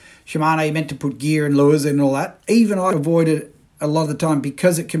and Shimano, you meant to put gear and lures in and all that. Even I avoid it a lot of the time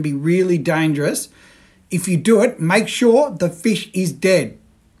because it can be really dangerous. If you do it, make sure the fish is dead.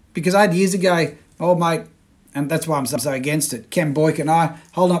 Because I had years ago, old mate, and that's why I'm so against it, Ken Boyk and I,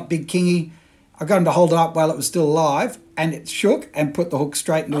 holding up Big Kingy. I got him to hold it up while it was still alive, and it shook and put the hook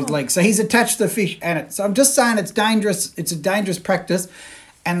straight into his leg. So he's attached the fish and it. So I'm just saying it's dangerous. It's a dangerous practice.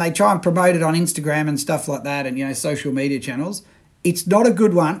 and they try and promote it on Instagram and stuff like that and, social media channels. It's not a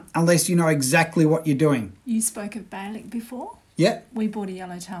good one unless you know exactly what you're doing. You spoke of Bailick before. Yeah. We bought a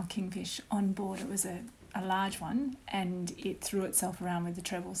yellowtail kingfish on board. It was a large one, and it threw itself around with the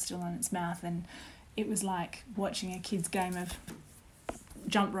treble still in its mouth, and it was like watching a kid's game of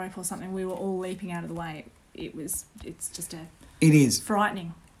jump rope or something. We were all leaping out of the way. It is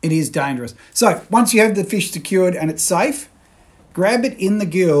frightening. It is dangerous. So once you have the fish secured and it's safe, grab it in the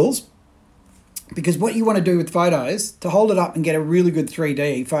gills, because what you want to do with photos, to hold it up and get a really good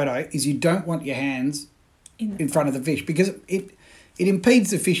 3D photo, is you don't want your hands in front of the fish, because it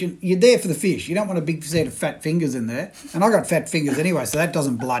impedes the fish, and you're there for the fish. You don't want a big set of fat fingers in there. And I got fat fingers anyway, so that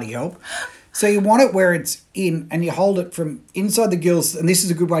doesn't bloody help. So you want it where it's in, and you hold it from inside the gills, and this is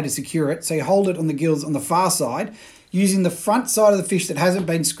a good way to secure it. So you hold it on the gills on the far side, using the front side of the fish that hasn't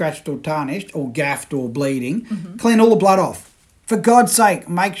been scratched or tarnished or gaffed or bleeding. Mm-hmm. Clean all the blood off. For God's sake,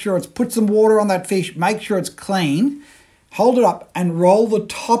 make sure put some water on that fish, make sure it's clean, hold it up and roll the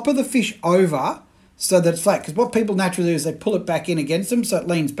top of the fish over so that it's flat. Because what people naturally do is they pull it back in against them so it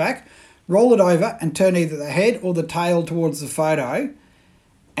leans back, roll it over and turn either the head or the tail towards the photo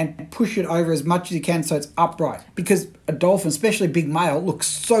and push it over as much as you can so it's upright. Because a dolphin, especially a big male, looks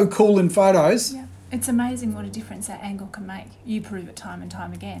so cool in photos. Yeah, it's amazing what a difference that angle can make. You prove it time and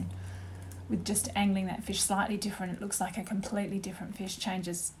time again. With just angling that fish slightly different, it looks like a completely different fish,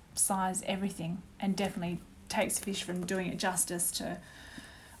 changes size, everything, and definitely takes fish from doing it justice to,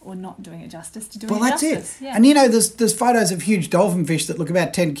 or not doing it justice, to doing it justice. Well, that's it. Yeah. And there's photos of huge dolphin fish that look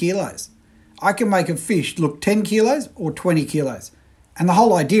about 10 kilos. I can make a fish look 10 kilos or 20 kilos. And the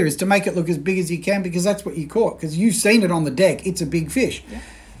whole idea is to make it look as big as you can, because that's what you caught, because you've seen it on the deck. It's a big fish. Yeah.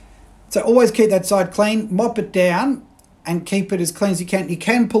 So always keep that side clean, mop it down, and keep it as clean as you can. You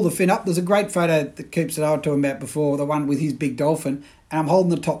can pull the fin up. There's a great photo that Keeps It I was talking about before, the one with his big dolphin, and I'm holding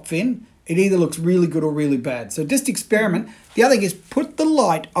the top fin. It either looks really good or really bad. So just experiment. The other thing is put the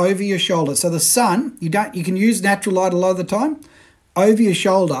light over your shoulder. So the sun, you can use natural light a lot of the time, over your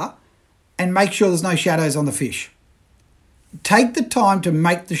shoulder, and make sure there's no shadows on the fish. Take the time to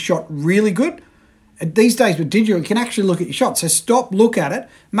make the shot really good. These days with digital, you can actually look at your shot. So stop, look at it,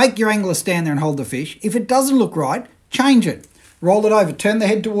 make your angler stand there and hold the fish. If it doesn't look right, change it. Roll it over. Turn the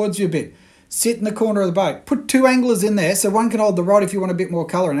head towards you a bit. Sit in the corner of the boat. Put two anglers in there so one can hold the rod if you want a bit more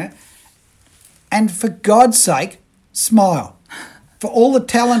colour in it. And for God's sake, smile. For all the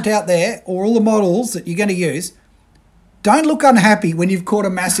talent out there or all the models that you're going to use, don't look unhappy when you've caught a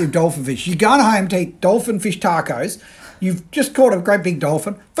massive dolphin fish. You're going home to eat dolphin fish tacos. You've just caught a great big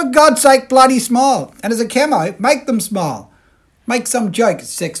dolphin. For God's sake, bloody smile. And as a camo, make them smile. Make some joke.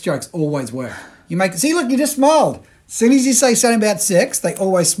 Sex jokes always work. You make it, see, look, you just smiled. As soon as you say something about sex, they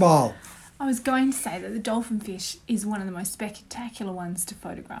always smile. I was going to say that the dolphin fish is one of the most spectacular ones to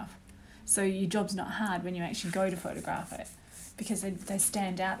photograph. So your job's not hard when you actually go to photograph it, because they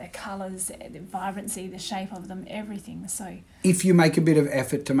stand out, their colours, the vibrancy, the shape of them, everything. So if you make a bit of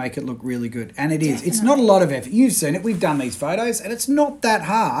effort to make it look really good, and it is. It's not a lot of effort. You've seen it. We've done these photos, and it's not that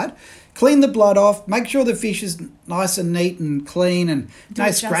hard. Clean the blood off. Make sure the fish is nice and neat and clean and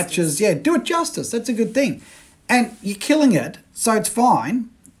no scratches. Yeah, do it justice. That's a good thing. And you're killing it, so it's fine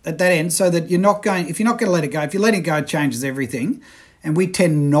at that end, so that you're not going, if you're not going to let it go, if you let it go, it changes everything. And we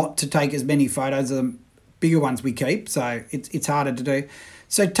tend not to take as many photos of the bigger ones we keep, so it's harder to do.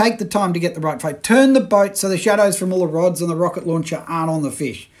 So take the time to get the right photo. Turn the boat so the shadows from all the rods and the rocket launcher aren't on the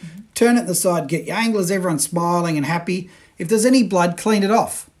fish. Mm-hmm. Turn it to the side, get your anglers, everyone smiling and happy. If there's any blood, clean it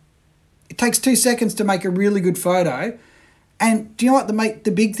off. It takes 2 seconds to make a really good photo. And do you know what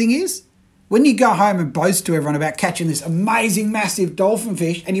the big thing is? When you go home and boast to everyone about catching this amazing, massive dolphin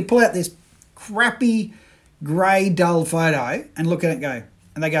fish, and you pull out this crappy, grey, dull photo and look at it and go,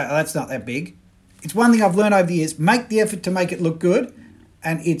 and they go, oh, that's not that big. It's one thing I've learned over the years. Make the effort to make it look good,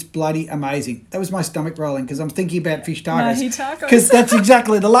 and it's bloody amazing. That was my stomach rolling because I'm thinking about fish tacos. Mahi tacos. Because that's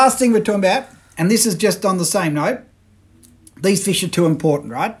exactly the last thing we're talking about. And this is just on the same note. These fish are too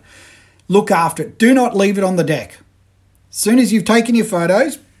important, right? Look after it. Do not leave it on the deck. As soon as you've taken your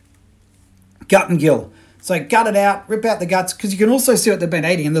photos, gut and gill. So gut it out, rip out the guts, because you can also see what they've been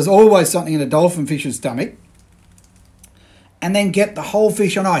eating, and there's always something in a dolphin fish's stomach. And then get the whole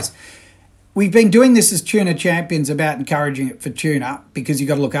fish on ice. We've been doing this as tuna champions about encouraging it for tuna, because you've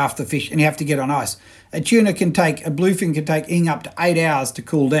got to look after the fish and you have to get on ice. A bluefin can take up to 8 hours to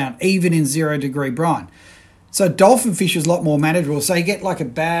cool down, even in 0-degree brine. So dolphin fish is a lot more manageable. So you get like a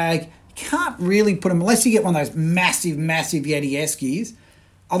bag. You can't really put them, unless you get one of those massive, massive Yeti Eskies.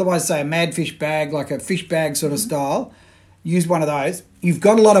 Otherwise, say a madfish bag, like a fish bag sort of style. Use one of those. you've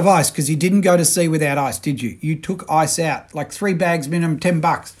got a lot of ice because you didn't go to sea without ice, did you? You took ice out, like 3 bags minimum,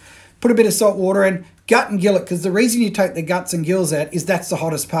 $10. Put a bit of salt water in, gut and gill it, because the reason you take the guts and gills out is that's the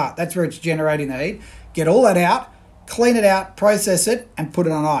hottest part. That's where it's generating the heat. Get all that out, clean it out, process it, and put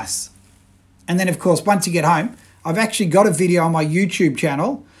it on ice. And then, of course, once you get home, I've actually got a video on my YouTube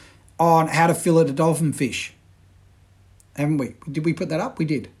channel on how to fillet a dolphin fish. Haven't we? Did we put that up? We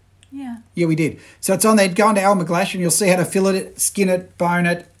did. Yeah. Yeah, we did. So it's on there. Go into Al McGlash and you'll see how to fillet it, skin it, bone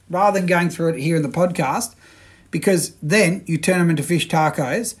it, rather than going through it here in the podcast, because then you turn them into fish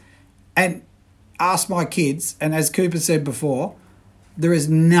tacos. And ask my kids, and as Cooper said before, there is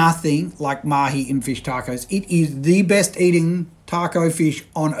nothing like mahi in fish tacos. It is the best eating taco fish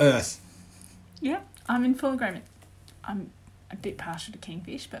on earth. Yeah, I'm in full agreement. I'm a bit partial to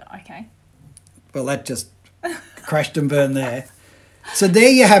kingfish, but okay. Well, that just crashed and burned there. So there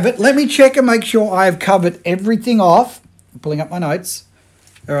you have it. Let me check and make sure I have covered everything off. I'm pulling up my notes.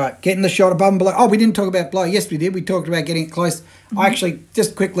 All right, getting the shot above and below. Oh, we didn't talk about below. Yes, we did. We talked about getting it close. I actually,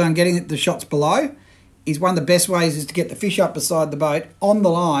 just quickly on getting the shots below, is one of the best ways is to get the fish up beside the boat on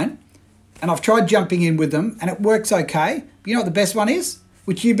the line. And I've tried jumping in with them, and it works okay. But you know what the best one is?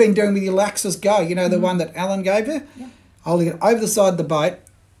 Which you've been doing with your Laxus Go. You know, the one that Alan gave you? Yeah. Holding it over the side of the boat.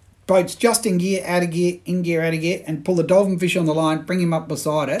 Boat's just in gear, out of gear, in gear, out of gear, and pull the dolphin fish on the line, bring him up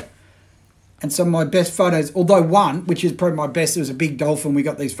beside it. And some of my best photos, although one, which is probably my best, it was a big dolphin we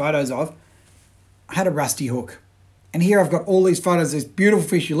got these photos of, I had a rusty hook. And here I've got all these photos of this beautiful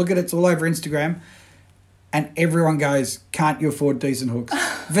fish. You look at it, it's all over Instagram. And everyone goes, can't you afford decent hooks?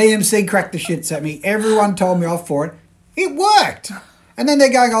 VMC cracked the shits at me. Everyone told me off for it. It worked. And then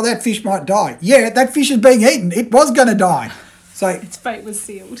they're going, oh, that fish might die. Yeah, that fish is being eaten. It was going to die. So Its fate was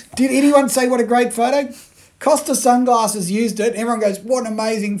sealed. did anyone say what a great photo? Costa Sunglasses used it. Everyone goes, what an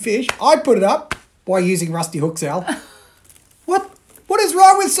amazing fish. I put it up by using rusty hooks, Al. What is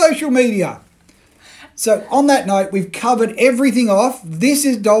wrong with social media? So on that note, we've covered everything off. This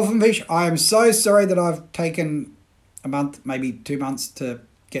is dolphin fish. I am so sorry that I've taken a month, maybe 2 months to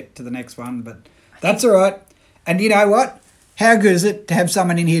get to the next one, but that's all right. And you know what? How good is it to have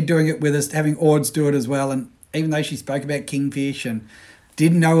someone in here doing it with us, having Ords do it as well? And even though she spoke about kingfish and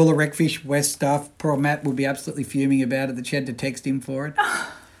didn't know all the Wreckfish West stuff, poor Matt will be absolutely fuming about it that she had to text him for it.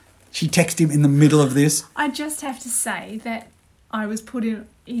 She texted him in the middle of this. I just have to say that I was put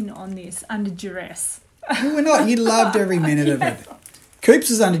in on this under duress. You were not. You loved every minute of it. Coops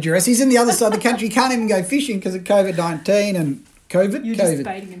is under duress. He's in the other side of the country. He can't even go fishing because of COVID-19 and COVID. You're just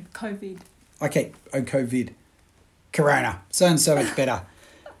baiting him. COVID. Okay. Oh, COVID. Corona. Sounds so much better.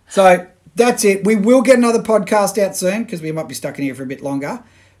 So that's it. We will get another podcast out soon because we might be stuck in here for a bit longer.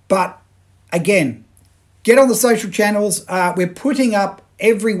 But again, get on the social channels. We're putting up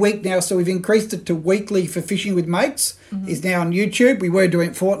every week now, so we've increased it to weekly for Fishing with Mates. Is now on YouTube. We were doing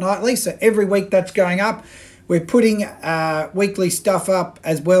it fortnightly, so every week that's going up. We're putting weekly stuff up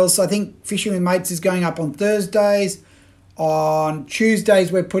as well. So I think Fishing with Mates is going up on Thursdays. On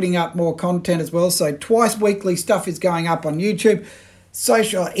Tuesdays, we're putting up more content as well. So twice weekly stuff is going up on YouTube.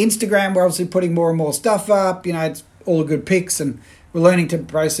 Social Instagram, we're obviously putting more and more stuff up. You know, it's all the good pics and we're learning to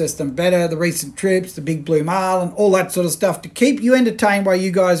process them better. The recent trips, the big blue marlin, all that sort of stuff to keep you entertained while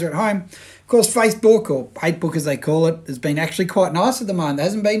you guys are at home. Of course, Facebook, or Hatebook as they call it, has been actually quite nice at the moment. There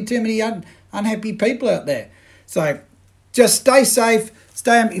hasn't been too many unhappy people out there. So just stay safe.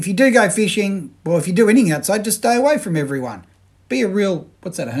 If you do go fishing, or if you do anything outside, just stay away from everyone. Be a real,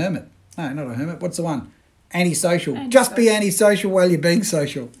 what's that, a hermit? No, not a hermit. What's the one? Antisocial. Just be antisocial while you're being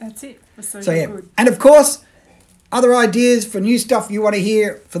social. That's it. So yeah. Good. And of course, other ideas for new stuff you want to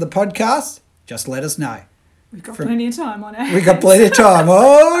hear for the podcast, just let us know. We've got plenty of time on it. We've got plenty of time.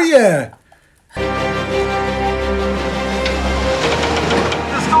 Oh, yeah. The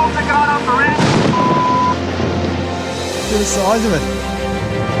storms are going up around. Look at the size of it.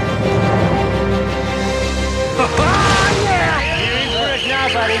 You're in for it now,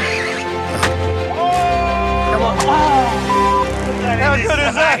 buddy. Come on. How good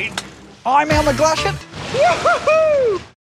is that? I'm Al McGlashan. Woohoo!